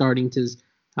we're starting to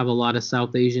have a lot of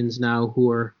South Asians now who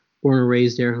are born and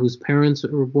raised here, whose parents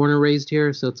were born and raised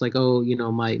here. So it's like,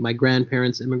 my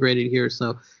grandparents immigrated here,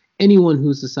 so anyone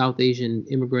who's a South Asian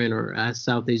immigrant or has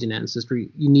South Asian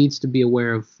ancestry, you needs to be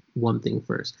aware of one thing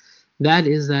first. That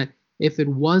is that if it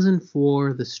wasn't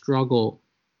for the struggle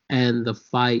and the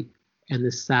fight and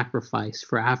the sacrifice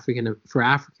for African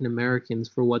Americans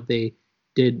for what they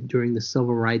did during the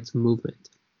civil rights movement,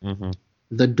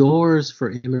 the doors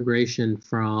for immigration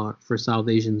for South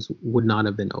Asians would not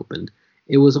have been opened.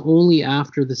 It was only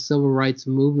after the civil rights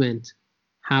movement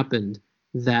happened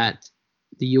that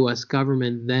the U.S.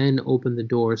 government then opened the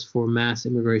doors for mass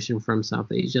immigration from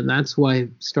South Asia. And that's why,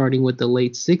 starting with the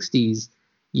late 60s,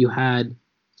 you had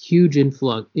huge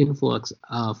influx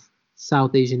of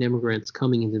South Asian immigrants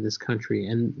coming into this country.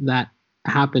 And that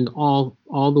happened all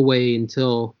the way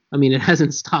until, it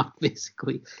hasn't stopped,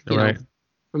 basically.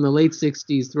 From the late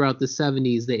 60s throughout the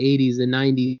 70s, the 80s, the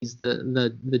 90s,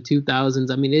 the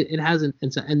 2000s. It hasn't.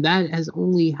 And that has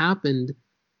only happened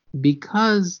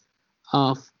because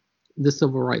of the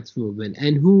civil rights movement.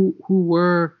 And who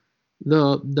were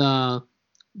the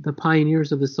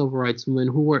pioneers of the civil rights movement?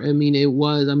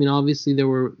 Obviously it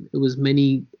was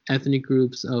many ethnic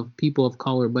groups of people of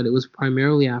color, but it was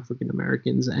primarily African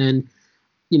Americans. And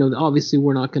obviously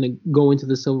we're not going to go into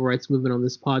the civil rights movement on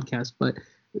this podcast, but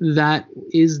that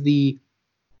is the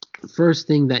first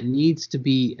thing that needs to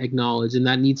be acknowledged, and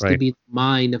that needs to be the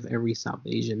mind of every South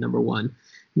Asian, number one.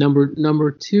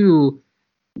 Number two,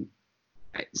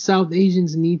 South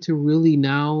Asians need to really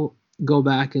now go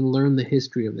back and learn the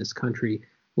history of this country,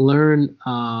 learn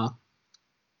the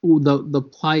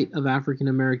plight of African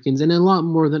Americans, and a lot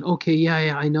more than,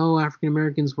 I know African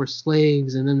Americans were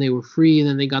slaves and then they were free and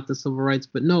then they got the civil rights,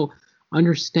 but no,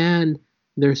 understand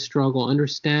their struggle,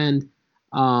 understand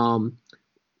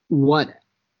what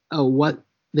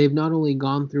they've not only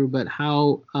gone through, but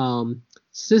how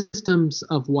systems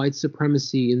of white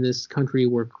supremacy in this country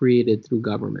were created through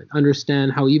government.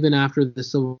 Understand how even after the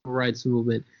civil rights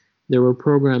movement, there were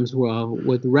programs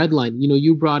with redlining.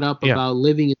 You brought up about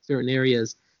living in certain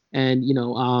areas, and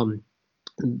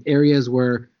areas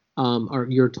where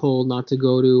you're told not to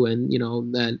go to, and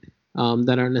that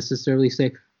aren't necessarily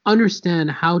safe.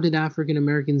 Understand, how did African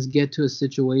Americans get to a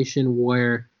situation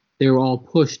where they were all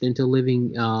pushed into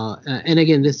living? And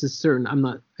again, this is certain.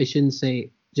 I shouldn't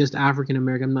say just African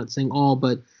American. I'm not saying all,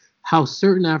 but how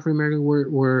certain African Americans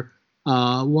were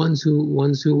ones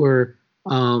who were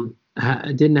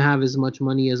didn't have as much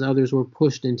money as others, were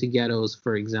pushed into ghettos,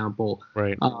 for example,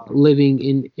 living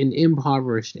in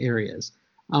impoverished areas.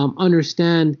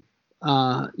 Understand,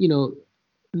 how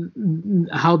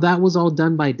that was all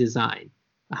done by design.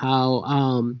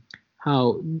 How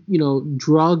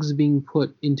drugs being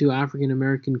put into African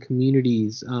American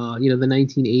communities. The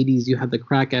 1980s, you had the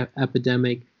crack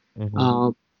epidemic.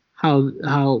 How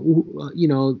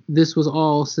this was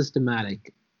all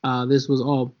systematic. This was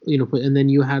all and then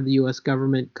you have the U.S.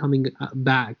 government coming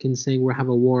back and saying we have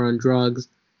a war on drugs.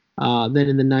 Then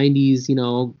in the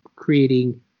 90s,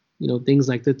 creating things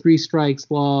like the 3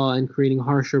 strikes law and creating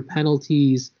harsher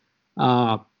penalties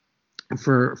for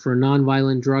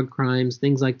nonviolent drug crimes,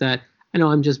 things like that. I know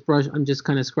I'm just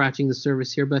kind of scratching the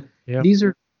surface here, but Yeah. these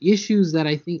are issues that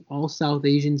I think all South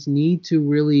Asians need to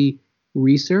really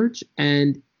research.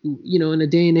 And in a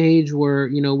day and age where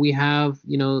we have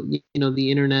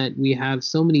the internet, we have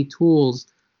so many tools.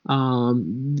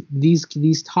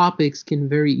 These topics can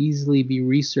very easily be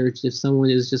researched if someone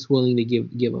is just willing to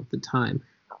give up the time.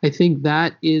 I think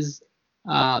that is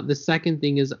the second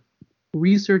thing is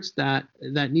research that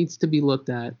needs to be looked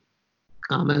at.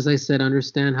 As I said,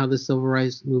 understand how the civil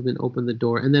rights movement opened the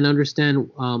door, and then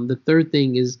understand the third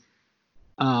thing is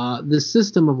the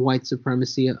system of white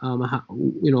supremacy.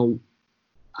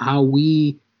 How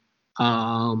we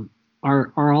are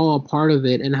all a part of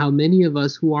it, and how many of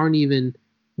us who aren't even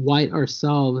white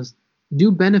ourselves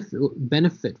do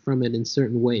benefit from it in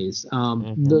certain ways.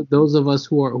 Those of us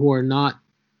who are not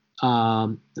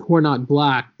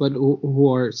black but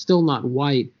who are still not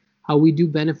white, how we do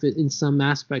benefit in some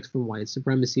aspects from white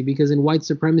supremacy, because in white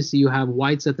supremacy you have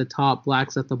whites at the top,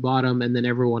 blacks at the bottom, and then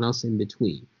everyone else in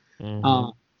between.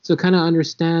 So kind of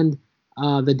understand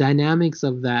the dynamics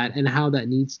of that and how that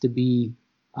needs to be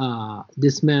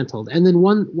dismantled. And then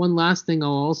one last thing I'll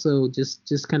also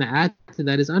just kind of add to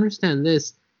that is understand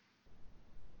this.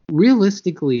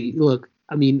 Realistically, look,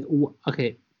 I mean,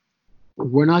 okay,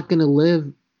 we're not going to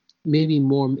live maybe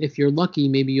more. If you're lucky,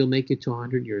 maybe you'll make it to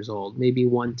 100 years old, maybe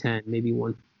 110, maybe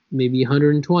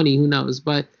 120, who knows?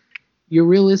 But you're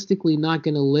realistically not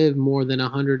going to live more than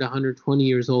 100, 120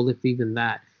 years old, if even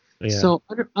that. Yeah. So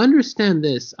understand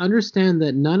this. Understand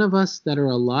that none of us that are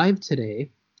alive today,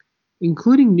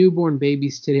 including newborn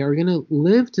babies today, are going to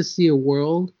live to see a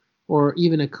world or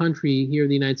even a country here in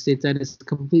the United States that is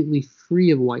completely free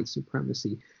of white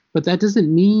supremacy. But that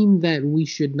doesn't mean that we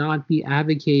should not be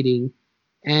advocating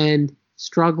and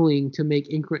struggling to make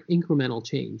incremental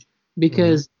change,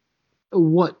 because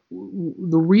the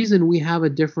reason we have a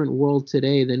different world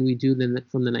today than we do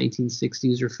from the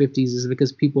 1960s or 50s is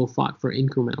because people fought for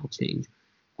incremental change,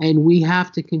 and we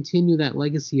have to continue that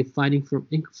legacy of fighting for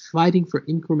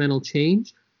incremental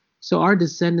change, so our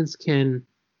descendants can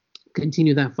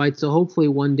continue that fight. So hopefully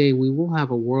one day we will have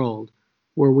a world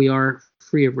where we are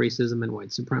free of racism and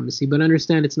white supremacy. But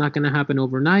understand it's not going to happen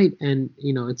overnight, and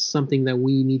it's something that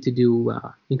we need to do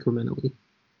incrementally.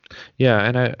 Yeah,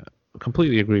 and I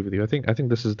completely agree with you. I think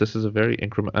this is a very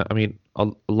increment. I mean, a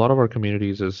lot of our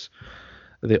communities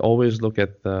they always look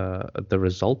at the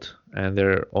result, and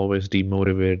they're always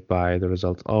demotivated by the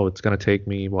results. Oh, it's going to take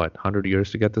me 100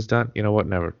 years to get this done. You know what?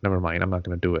 Never mind. I'm not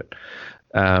going to do it.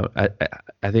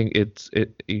 I think it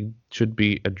should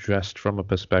be addressed from a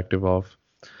perspective of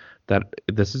that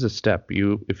this is a step.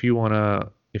 If you wanna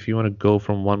go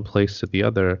from one place to the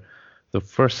other, the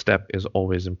first step is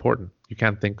always important. You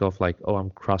can't think of like, oh, I'm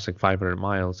crossing 500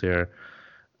 miles here.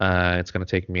 It's gonna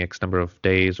take me X number of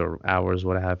days or hours,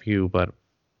 what have you. But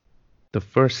the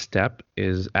first step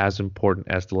is as important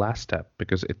as the last step,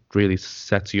 because it really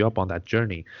sets you up on that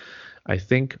journey. I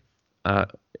think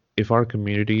if our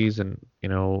communities and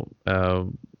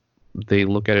they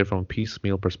look at it from a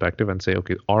piecemeal perspective and say,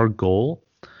 okay, our goal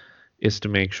is to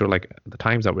make sure, like the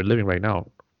times that we're living right now,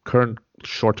 current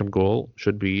short-term goal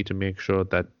should be to make sure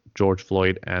that George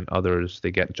Floyd and others, they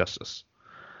get justice.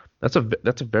 That's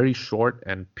a very short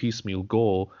and piecemeal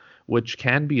goal, which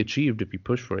can be achieved if you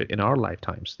push for it in our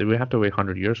lifetimes. We have to wait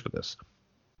 100 years for this.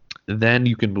 Then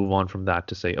you can move on from that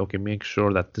to say, okay, make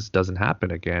sure that this doesn't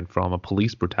happen again from a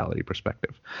police brutality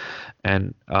perspective.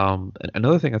 And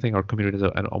another thing I think our communities,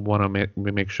 and I want to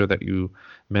make sure that you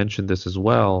mention this as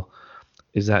well,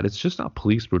 is that it's just not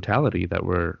police brutality that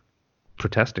we're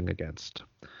protesting against.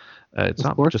 It's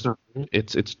not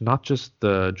just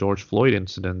the George Floyd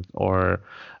incident or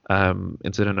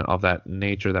incident of that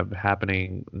nature that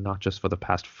happening not just for the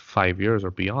past 5 years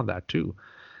or beyond that too.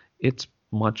 It's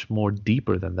much more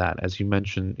deeper than that, as you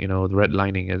mentioned. The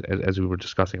redlining, as we were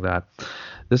discussing that.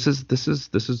 This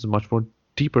is much more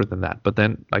deeper than that. But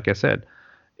then, like I said,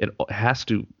 it has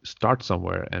to start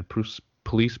somewhere, and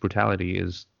police brutality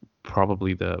is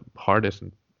probably the hardest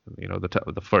and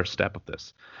the first step of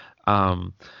this.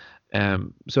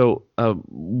 So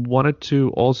wanted to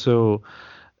also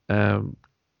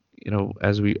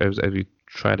as we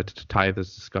try to tie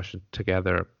this discussion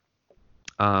together,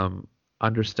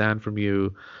 understand from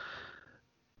you,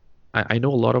 I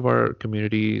know a lot of our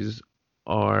communities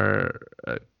are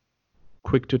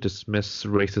quick to dismiss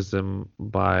racism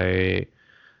by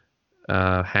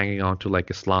hanging on to like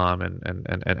Islam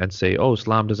and say, oh,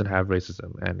 Islam doesn't have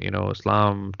racism, and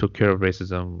Islam took care of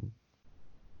racism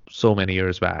so many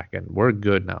years back, and we're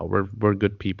good now. We're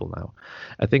good people now.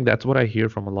 I think that's what I hear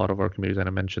from a lot of our communities, and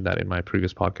I mentioned that in my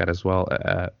previous podcast as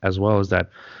well, is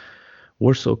that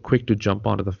we're so quick to jump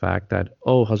onto the fact that,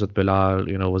 oh, Hazrat Bilal,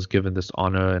 was given this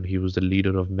honor and he was the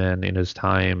leader of men in his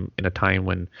time, in a time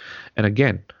when, and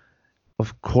again, of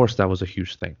course, that was a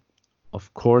huge thing.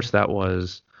 Of course, that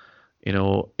was,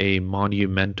 a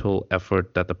monumental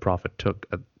effort that the Prophet took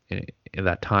in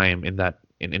that time, in that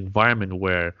an environment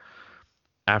where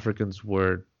Africans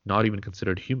were not even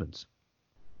considered humans.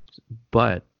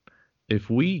 But if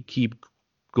we keep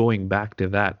going back to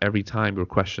that every time we're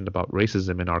questioned about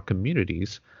racism in our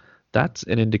communities, that's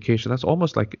an indication. That's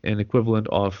almost like an equivalent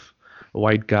of a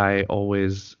white guy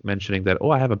always mentioning that,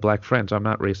 oh, I have a black friend, so I'm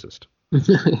not racist.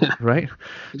 Yeah, Right?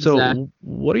 exactly. So,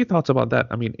 what are your thoughts about that?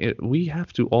 I mean, we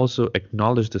have to also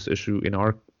acknowledge this issue in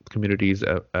our communities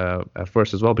at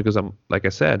first as well, because like I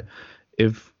said,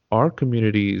 if our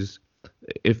communities,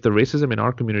 if the racism in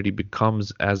our community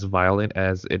becomes as violent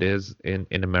as it is in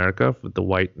America, with the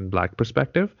white and black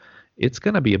perspective, it's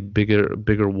gonna be a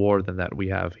bigger war than that we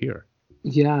have here.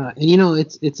 Yeah, and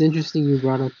it's interesting you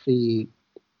brought up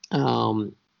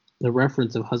um the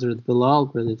reference of Hazrat Bilal,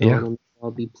 Yeah. radiallahu anhu. I'll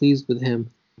be pleased with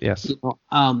him. Yes. You know,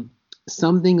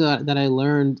 something that I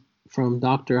learned from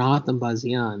Dr. Hatem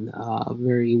Bazian, a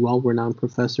very well-renowned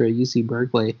professor at UC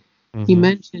Berkeley. He Mm-hmm.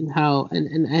 mentioned how,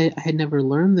 and I had never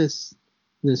learned the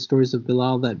stories of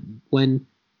Bilal, that when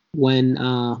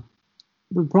the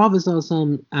Prophet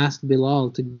ﷺ asked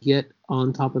Bilal to get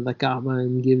on top of the Kaaba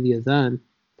and give the adhan,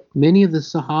 many of the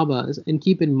Sahabas, and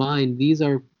keep in mind, these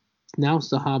are now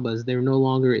Sahabas, they're no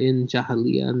longer in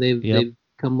Jahiliyyah and Yep. they've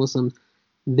become Muslims.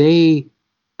 They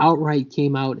outright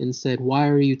came out and said, "Why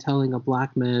are you telling a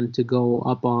black man to go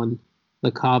up on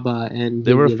the Kaaba and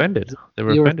They give were the?" offended. They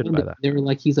were They were offended by offended. that. They were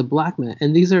like, "He's a black man,"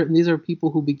 and these are people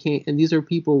who became, and these are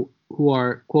people who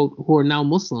are, quote, who are now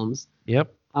Muslims.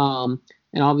 Yep. Um,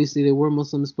 and obviously they were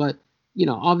Muslims, but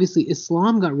obviously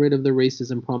Islam got rid of the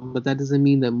racism problem, but that doesn't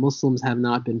mean that Muslims have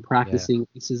not been Yeah. practicing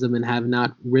racism and have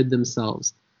not rid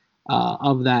themselves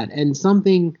of that. And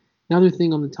another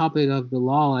thing on the topic of the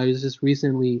law, I was just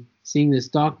recently seeing this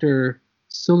Dr.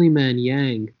 Suleiman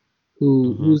Yang,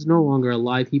 Mm-hmm. who's no longer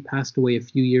alive. He passed away a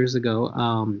few years ago.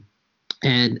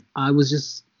 And I was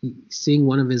just seeing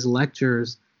one of his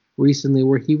lectures recently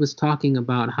where he was talking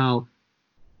about how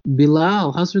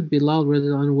Hazrat Bilal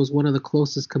radiallahu anhu, was one of the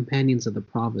closest companions of the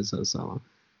Prophet ﷺ.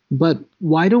 But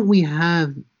why don't we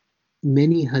have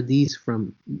many hadiths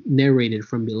narrated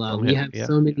from Bilal? From We him. have Yeah.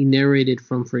 so many narrated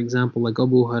from, for example, like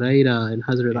Abu Huraira and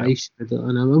Hazrat Yep. Aisha,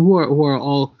 who are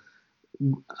all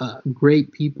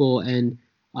great people, and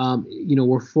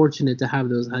we're fortunate to have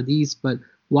those hadiths. But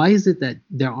why is it that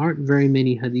there aren't very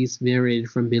many hadiths narrated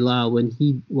from Bilal when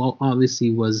he, well,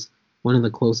 obviously was one of the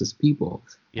closest people?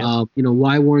 Yep.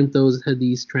 Why weren't those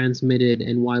hadiths transmitted,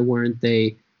 and why weren't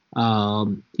they,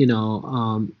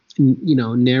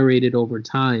 narrated over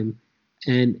time?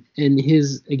 And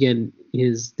his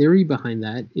theory behind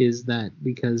that is that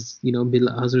because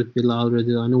Hazrat Bilal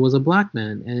radiallahu anhu was a black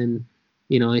man, and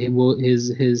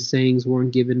his sayings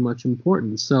weren't given much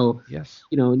importance. So Yes.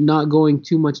 not going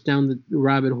too much down the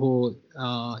rabbit hole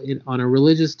on a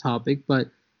religious topic, but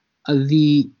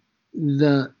the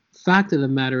fact of the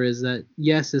matter is that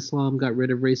yes, Islam got rid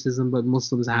of racism, but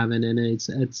Muslims haven't, and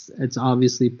it's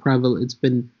obviously prevalent. It's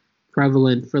been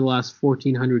prevalent for the last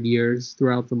 1400 years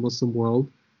throughout the Muslim world.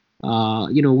 We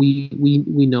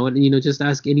know it, and just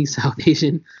ask any South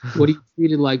Asian, what are you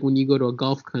treated like when you go to a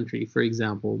Gulf country, for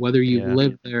example, whether you've Yeah.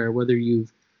 lived there, whether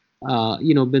you've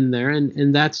been there,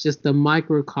 and that's just a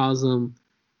microcosm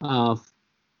of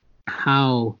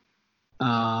how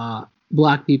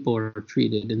black people are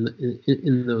treated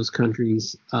in those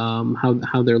countries,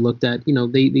 how they're looked at. I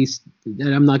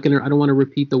don't want to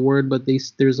repeat the word, but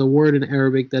there's a word in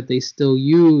Arabic that they still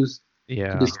use to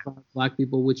Yeah. describe black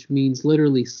people, which means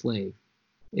literally slave.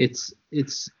 It's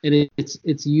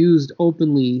used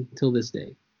openly till this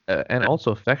day. And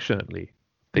also affectionately.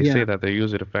 They say Yeah, that they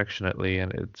use it affectionately,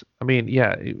 and I mean,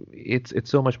 yeah, it's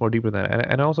so much more deeper than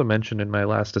that. And I also mentioned in my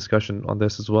last discussion on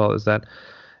this as well is that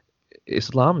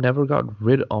Islam never got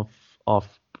rid of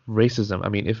racism. I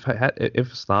mean, if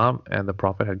Islam and the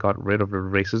Prophet had got rid of the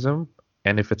racism,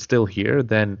 and if it's still here,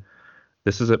 then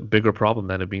this is a bigger problem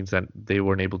than it means that they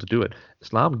weren't able to do it.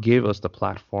 Islam gave us the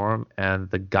platform and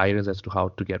the guidance as to how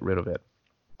to get rid of it.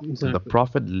 The exactly.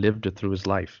 Prophet lived it through his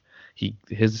life.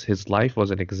 His life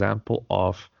was an example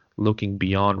of looking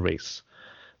beyond race,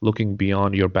 looking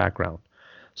beyond your background.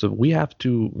 So we have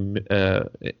to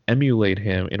emulate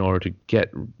him in order to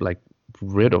get like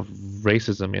rid of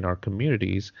racism in our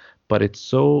communities. But it's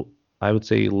so, I would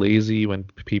say, lazy when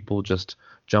people just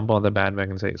jump on the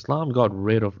bandwagon and say Islam got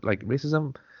rid of like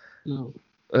racism. No.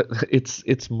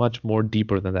 it's much more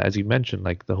deeper than that, as you mentioned,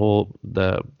 like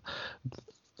the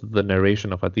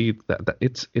narration of hadith, that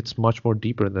it's much more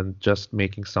deeper than just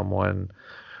making someone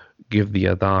give the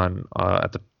adhan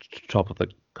at the top of the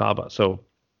Kaaba. So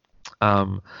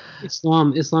um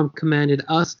Islam commanded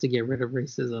us to get rid of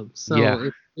racism. So yeah,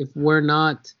 if we're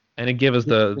not and it gave us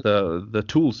the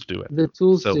tools to do it. the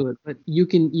tools So to it, but you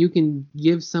can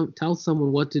tell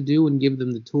someone what to do and give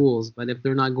them the tools, but if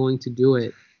they're not going to do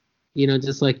it,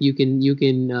 just like you can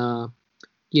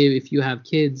give, if you have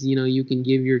kids, you can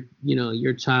give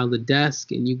your child a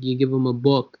desk, and you give them a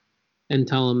book and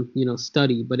tell them,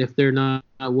 study, but if they're not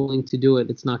willing to do it,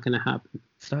 it's not going to happen.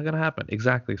 it's not going to happen.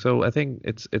 Exactly. So I think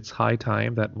it's high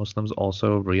time that Muslims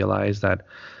also realize that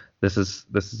this is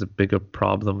a bigger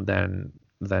problem than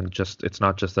just, it's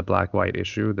not just a black white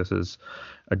issue. This is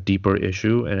a deeper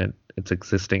issue, and it's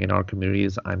existing in our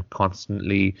communities. I'm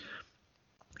constantly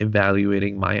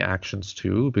evaluating my actions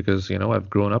too, because I've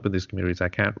grown up in these communities. I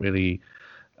can't really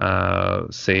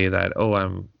say that, oh,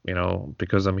 I'm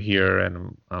because I'm here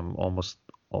and I'm almost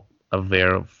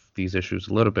aware of these issues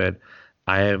a little bit,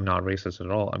 I am not racist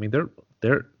at all. I mean,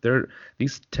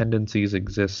 these tendencies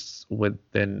exist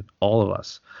within all of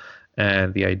us,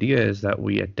 and the idea is that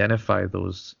we identify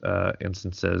those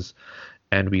instances,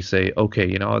 and we say,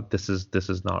 okay, this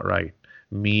is not right.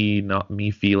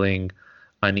 Me feeling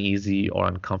uneasy or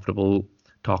uncomfortable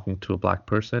talking to a black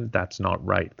person, that's not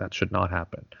right. That should not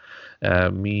happen.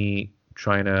 Me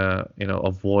trying to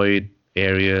avoid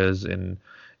areas in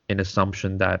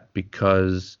assumption that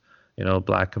because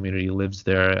black community lives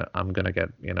there, I'm gonna get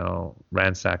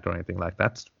ransacked or anything like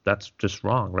that. That's just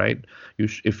wrong, right?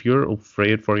 If you're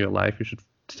afraid for your life, you should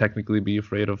technically be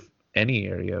afraid of any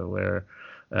area where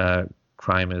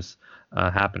crime is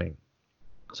happening.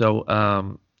 So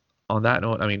on that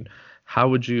note, I mean, how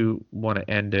would you want to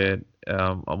end it?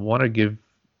 I want to give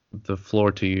the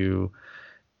floor to you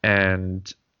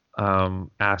and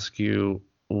ask you,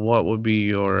 what would be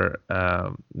your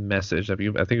message? I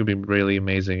think it would be really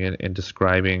amazing in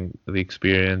describing the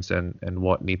experience and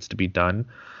what needs to be done.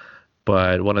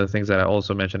 But one of the things that I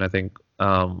also mentioned, I think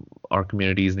our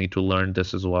communities need to learn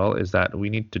this as well, is that we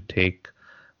need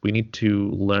to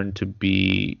learn to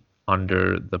be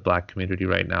under the black community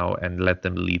right now and let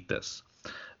them lead this.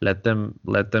 Let them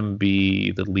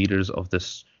be the leaders of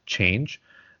this change,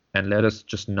 and let us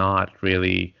just not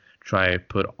really try to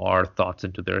put our thoughts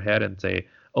into their head and say,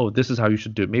 oh, this is how you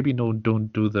should do it. Maybe no,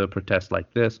 don't do the protest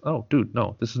like this. Oh, dude,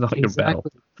 no, this is not your battle.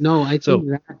 Exactly. No, I So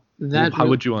think that how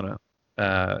would you want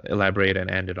to elaborate and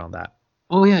end it on that?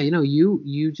 Oh yeah,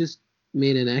 you just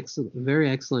made an very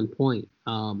excellent point.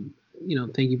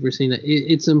 Thank you for saying that.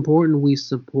 It's important we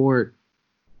support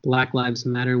Black Lives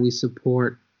Matter. We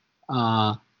support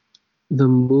the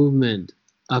movement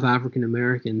of African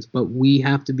Americans, but we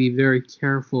have to be very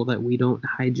careful that we don't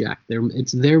hijack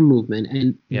it's their movement,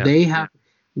 and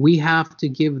we have to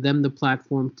give them the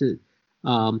platform to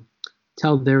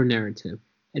tell their narrative,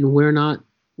 and we're not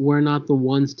the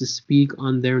ones to speak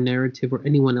on their narrative or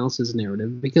anyone else's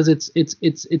narrative, because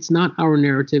it's not our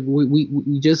narrative. We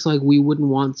just like we wouldn't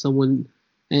want someone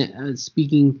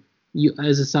speaking. You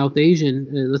as a South Asian,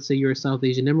 let's say you're a South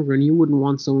Asian immigrant, you wouldn't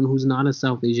want someone who's not a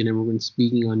South Asian immigrant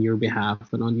speaking on your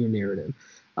behalf and on your narrative.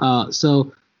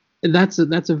 So that's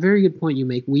a very good point you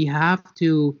make. We have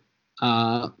to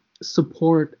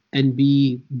support and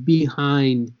be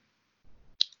behind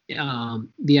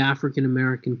the African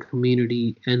American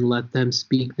community and let them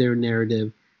speak their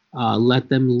narrative. Let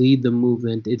them lead the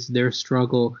movement. It's their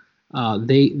struggle.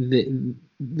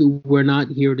 We're not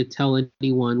here to tell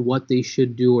anyone what they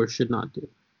should do or should not do.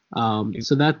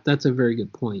 So that's a very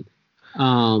good point.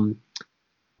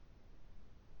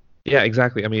 Yeah,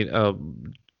 exactly. I mean,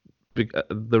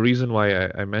 the reason why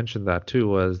I mentioned that too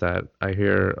was that I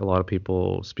hear a lot of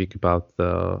people speak about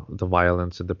the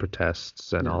violence and the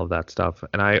protests and all of that stuff,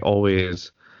 and I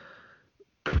always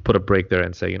put a break there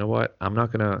and say, you know what, I'm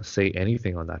not gonna say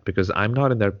anything on that because I'm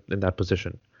not in that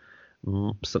position.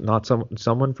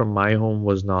 Someone from my home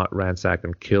was not ransacked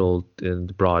and killed in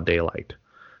the broad daylight,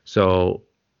 so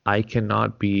I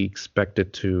cannot be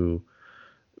expected to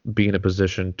be in a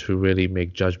position to really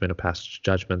make judgment or pass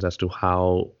judgments as to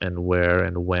how and where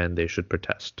and when they should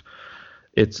protest.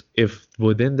 It's if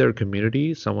within their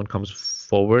community someone comes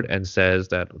forward and says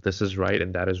that this is right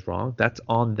and that is wrong, that's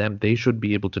on them. They should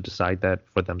be able to decide that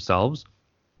for themselves.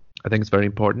 I think it's very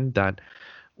important that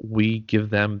we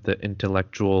give them the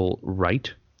intellectual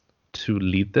right to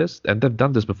lead this, and they've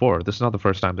done this before. This is not the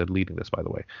first time they're leading this, by the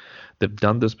way. They've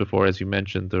done this before, as you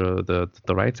mentioned, the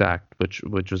Rights Act, which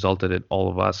resulted in all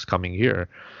of us coming here,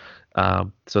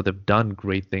 So they've done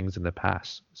great things in the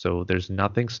past. So there's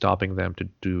nothing stopping them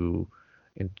into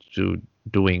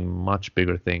doing much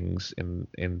bigger things in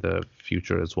the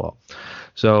future as well.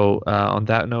 So on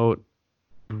that note,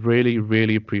 really,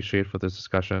 really appreciate for this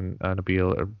discussion,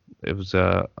 Nabil. It was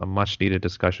a much needed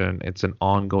discussion. It's an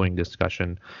ongoing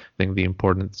discussion. I think the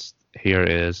importance here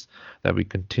is that we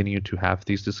continue to have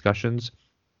these discussions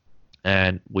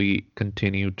and we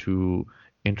continue to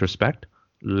introspect,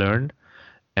 learn,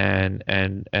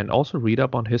 and also read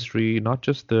up on history, not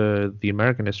just the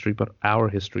American history, but our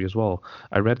history as well.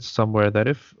 I read somewhere that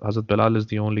if Hazrat Bilal is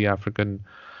the only African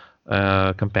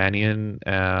companion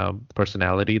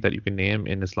personality that you can name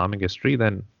in Islamic history,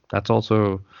 then that's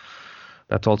also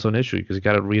an issue because you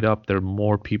got to read up. There are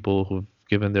more people who've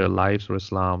given their lives for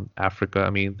Islam. Africa, I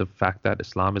mean, the fact that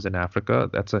Islam is in Africa,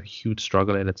 that's a huge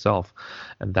struggle in itself,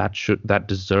 and that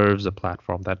deserves a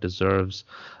platform. That deserves,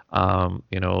 the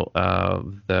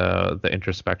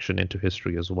introspection into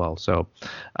history as well. So,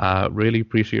 really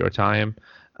appreciate your time.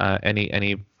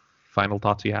 Any final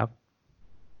thoughts you have?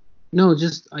 No,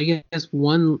 just I guess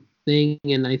one thing,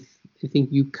 and I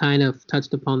think you kind of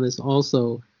touched upon this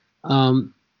also.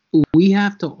 We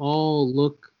have to all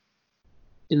look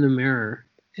in the mirror,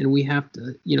 and we have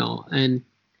to, and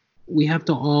we have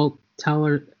to all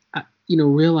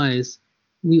realize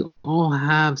we all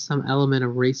have some element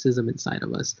of racism inside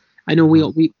of us. I know we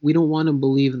don't want to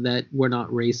believe that we're not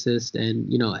racist,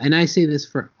 and I say this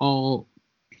for all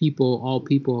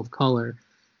people of color.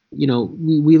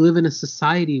 We live in a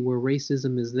society where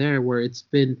racism is there, where it's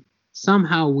been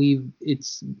somehow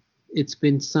it's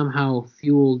been somehow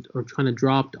fueled or kind of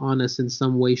dropped on us in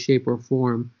some way, shape, or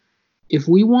form. If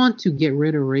we want to get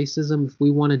rid of racism, if we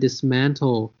want to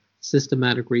dismantle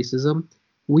systematic racism,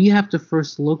 we have to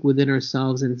first look within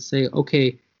ourselves and say,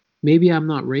 okay, maybe I'm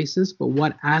not racist, but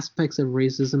what aspects of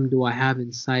racism do I have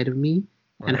inside of me?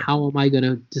 Right. And how am I going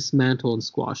to dismantle and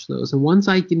squash those? And once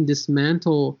I can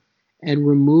dismantle and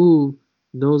remove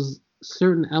those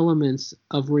certain elements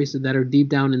of racism that are deep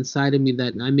down inside of me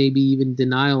that I may be even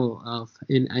denial of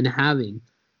and having,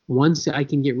 once I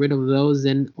can get rid of those,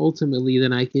 then ultimately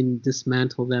then I can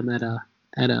dismantle them at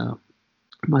a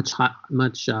much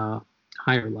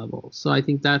higher level. So I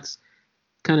think that's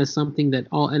kind of something that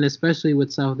and especially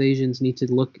with South Asians need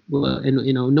to look, and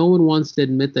no one wants to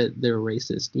admit that they're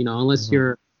racist, unless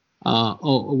you're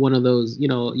one of those, a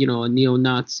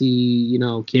neo-Nazi,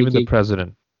 KKK. Even the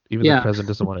president. The president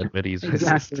doesn't want to admit he's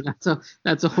exactly. racist.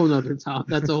 That's a whole nother topic.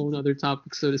 That's a whole nother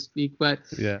topic, so to speak. But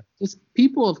just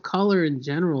people of color in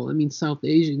general. I mean, South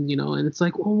Asian, and it's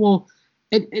like,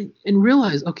 and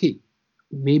realize, okay,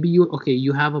 maybe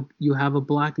you have a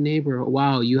black neighbor.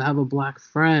 Wow, you have a black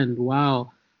friend.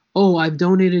 Wow, oh, I've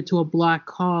donated to a black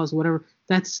cause. Whatever.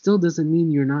 That still doesn't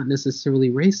mean you're not necessarily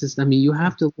racist. I mean, you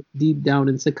have to look deep down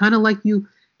and say, kind of like you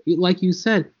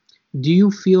said. Do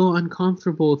you feel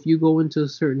uncomfortable if you go into a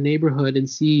certain neighborhood and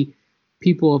see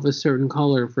people of a certain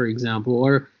color, for example,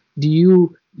 or do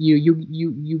you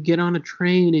get on a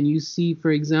train and you see,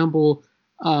 for example,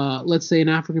 let's say an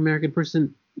African American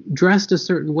person dressed a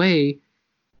certain way?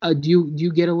 Do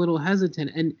you get a little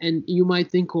hesitant and you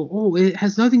might think, oh, it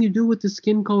has nothing to do with the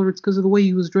skin color. It's because of the way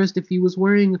he was dressed. If he was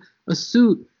wearing a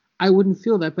suit, I wouldn't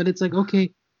feel that. But it's like,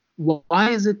 okay. Why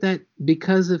is it that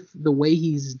because of the way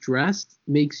he's dressed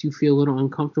makes you feel a little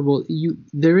uncomfortable?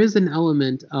 There is an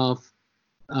element of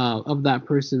that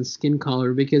person's skin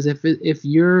color, because if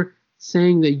you're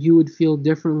saying that you would feel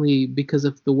differently because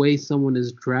of the way someone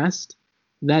is dressed,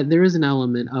 that there is an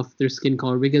element of their skin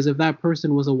color. Because if that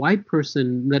person was a white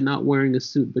person that not wearing a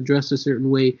suit but dressed a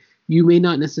certain way, you may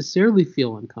not necessarily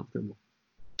feel uncomfortable.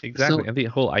 Exactly, and the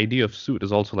whole idea of suit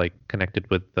is also like connected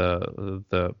with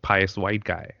the pious white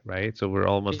guy, right? So we're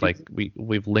almost like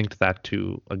we've linked that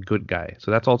to a good guy.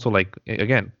 So that's also like,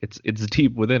 again, it's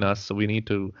deep within us, so we need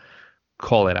to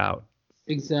call it out.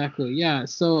 Exactly, yeah.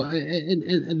 So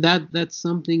and that's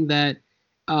something that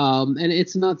and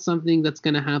it's not something that's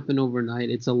going to happen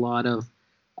overnight. It's a lot of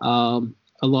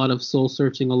soul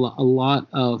searching, a lot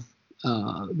of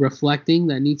reflecting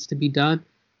that needs to be done.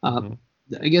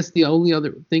 I guess the only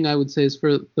other thing I would say is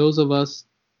for those of us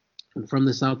from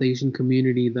the South Asian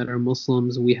community that are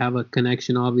Muslims, we have a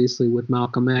connection obviously with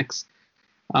Malcolm X,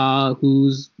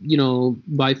 who's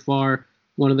by far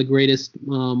one of the greatest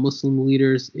Muslim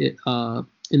leaders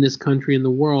in this country and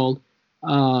the world.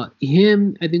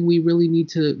 Him, I think we really need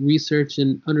to research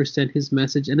and understand his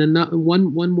message. And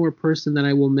one more person that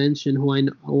I will mention who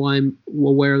I'm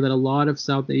aware that a lot of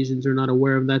South Asians are not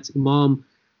aware of, that's Imam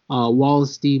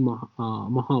Walid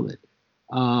Muhammad,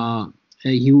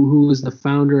 who was the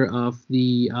founder of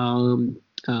the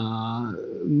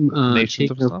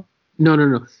Nations of Islam?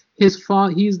 No.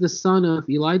 He's the son of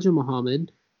Elijah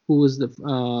Muhammad, who was the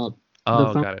founder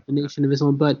got of it. the Nation of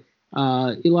Islam. But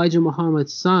Elijah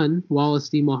Muhammad's son, Wallace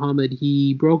D. Muhammad,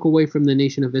 he broke away from the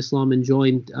Nation of Islam and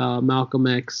joined Malcolm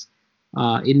X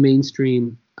in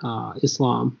mainstream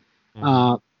Islam.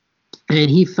 And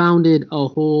he founded a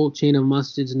whole chain of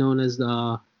masjids known as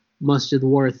the Masjid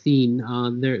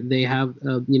Warathin. They have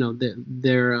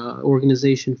their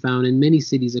organization found in many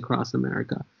cities across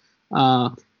America.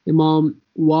 Imam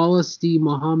Wallace D.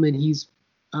 Muhammad, he's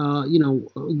a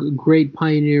great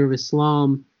pioneer of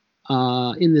Islam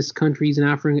in this country. He's an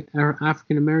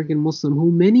African American Muslim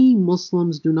who many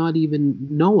Muslims do not even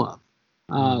know of.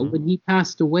 When he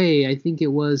passed away, I think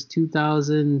it was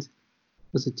 2000.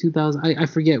 Was it 2000? I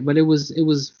forget, but it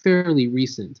was fairly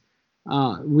recent.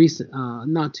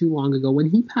 Not too long ago. When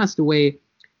he passed away,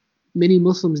 many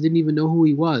Muslims didn't even know who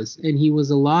he was, and he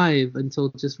was alive until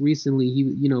just recently.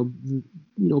 He,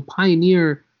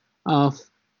 pioneer of,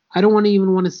 I don't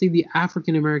even want to say the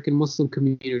African American Muslim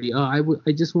community. I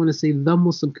just want to say the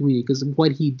Muslim community, because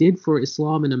what he did for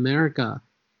Islam in America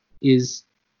is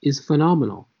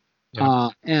phenomenal. Yeah.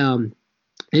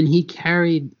 And he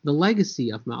carried the legacy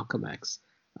of Malcolm X.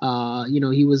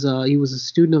 He was a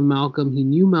student of Malcolm. He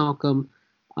knew Malcolm,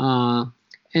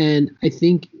 and I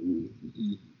think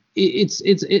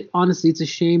honestly, it's a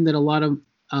shame that a lot of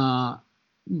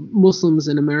Muslims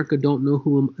in America don't know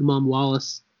who Imam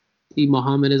Wallace D.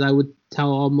 Muhammad is. I would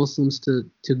tell all Muslims to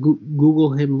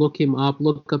Google him, look him up,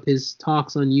 look up his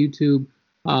talks on YouTube.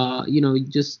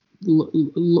 Just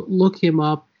look him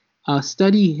up.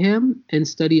 Study him and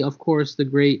study, of course, the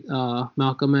great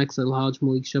Malcolm X, Al-Hajj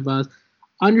Malik Shabazz.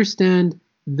 Understand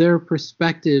their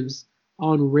perspectives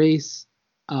on race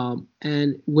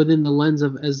and within the lens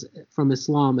of from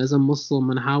Islam as a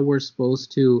Muslim, and how we're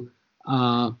supposed to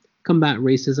combat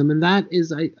racism. And that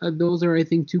is, those are, I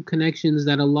think, two connections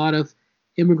that a lot of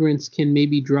immigrants can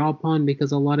maybe draw upon,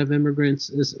 because a lot of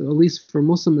immigrants, at least for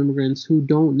Muslim immigrants, who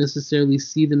don't necessarily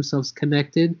see themselves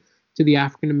connected to the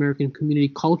African American community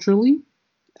culturally,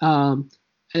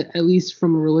 at least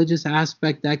from a religious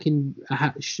aspect, that can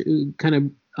kind of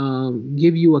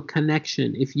give you a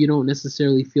connection if you don't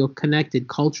necessarily feel connected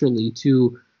culturally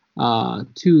to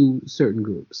certain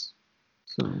groups.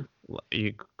 So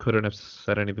you couldn't have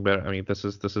said anything better. I mean, this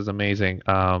is amazing.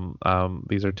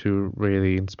 These are two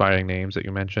really inspiring names that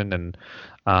you mentioned, and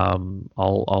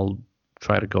I'll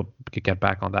try to get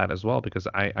back on that as well, because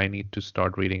I need to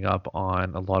start reading up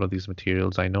on a lot of these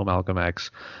materials. I know Malcolm X,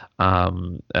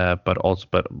 but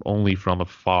only from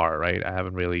afar, right? I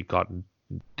haven't really gotten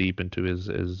deep into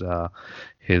his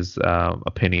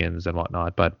opinions and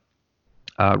whatnot, but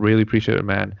really appreciate it,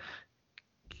 man.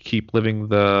 Keep living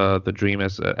the dream,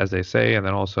 as they say, and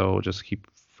then also just keep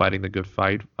fighting the good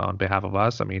fight on behalf of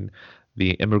us. I mean,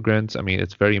 the immigrants. I mean,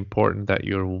 it's very important that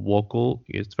you're vocal.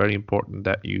 It's very important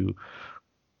that you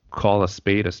call a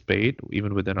spade,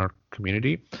 even within our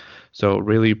community. So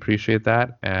really appreciate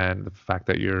that, and the fact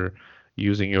that you're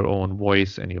using your own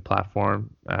voice and your platform.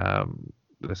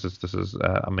 This is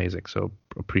amazing. So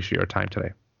appreciate your time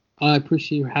today. I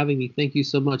appreciate you having me. Thank you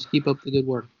so much. Keep up the good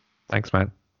work. Thanks,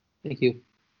 man. Thank you.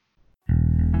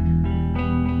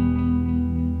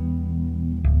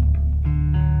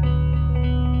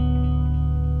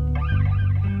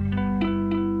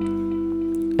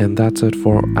 And that's it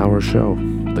for our show.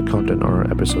 The content on our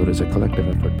episode is a collective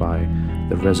effort by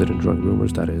the resident drunk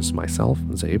rumors, that is myself,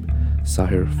 Zaib,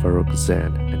 Sahir, Farouk,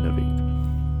 Zan, and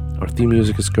Naveed. Our theme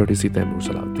music is courtesy Taimur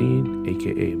Salahuddin,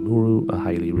 aka Muru, a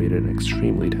highly rated and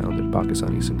extremely talented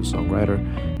Pakistani singer-songwriter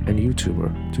and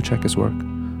YouTuber. To check his work,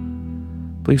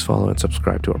 please follow and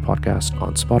subscribe to our podcast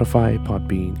on Spotify,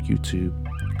 Podbean, YouTube,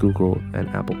 Google, and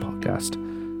Apple Podcast.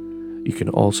 You can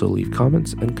also leave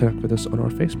comments and connect with us on our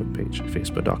Facebook page,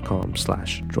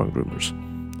 facebook.com/drunkrumors.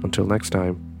 Until next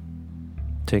time,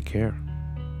 take care.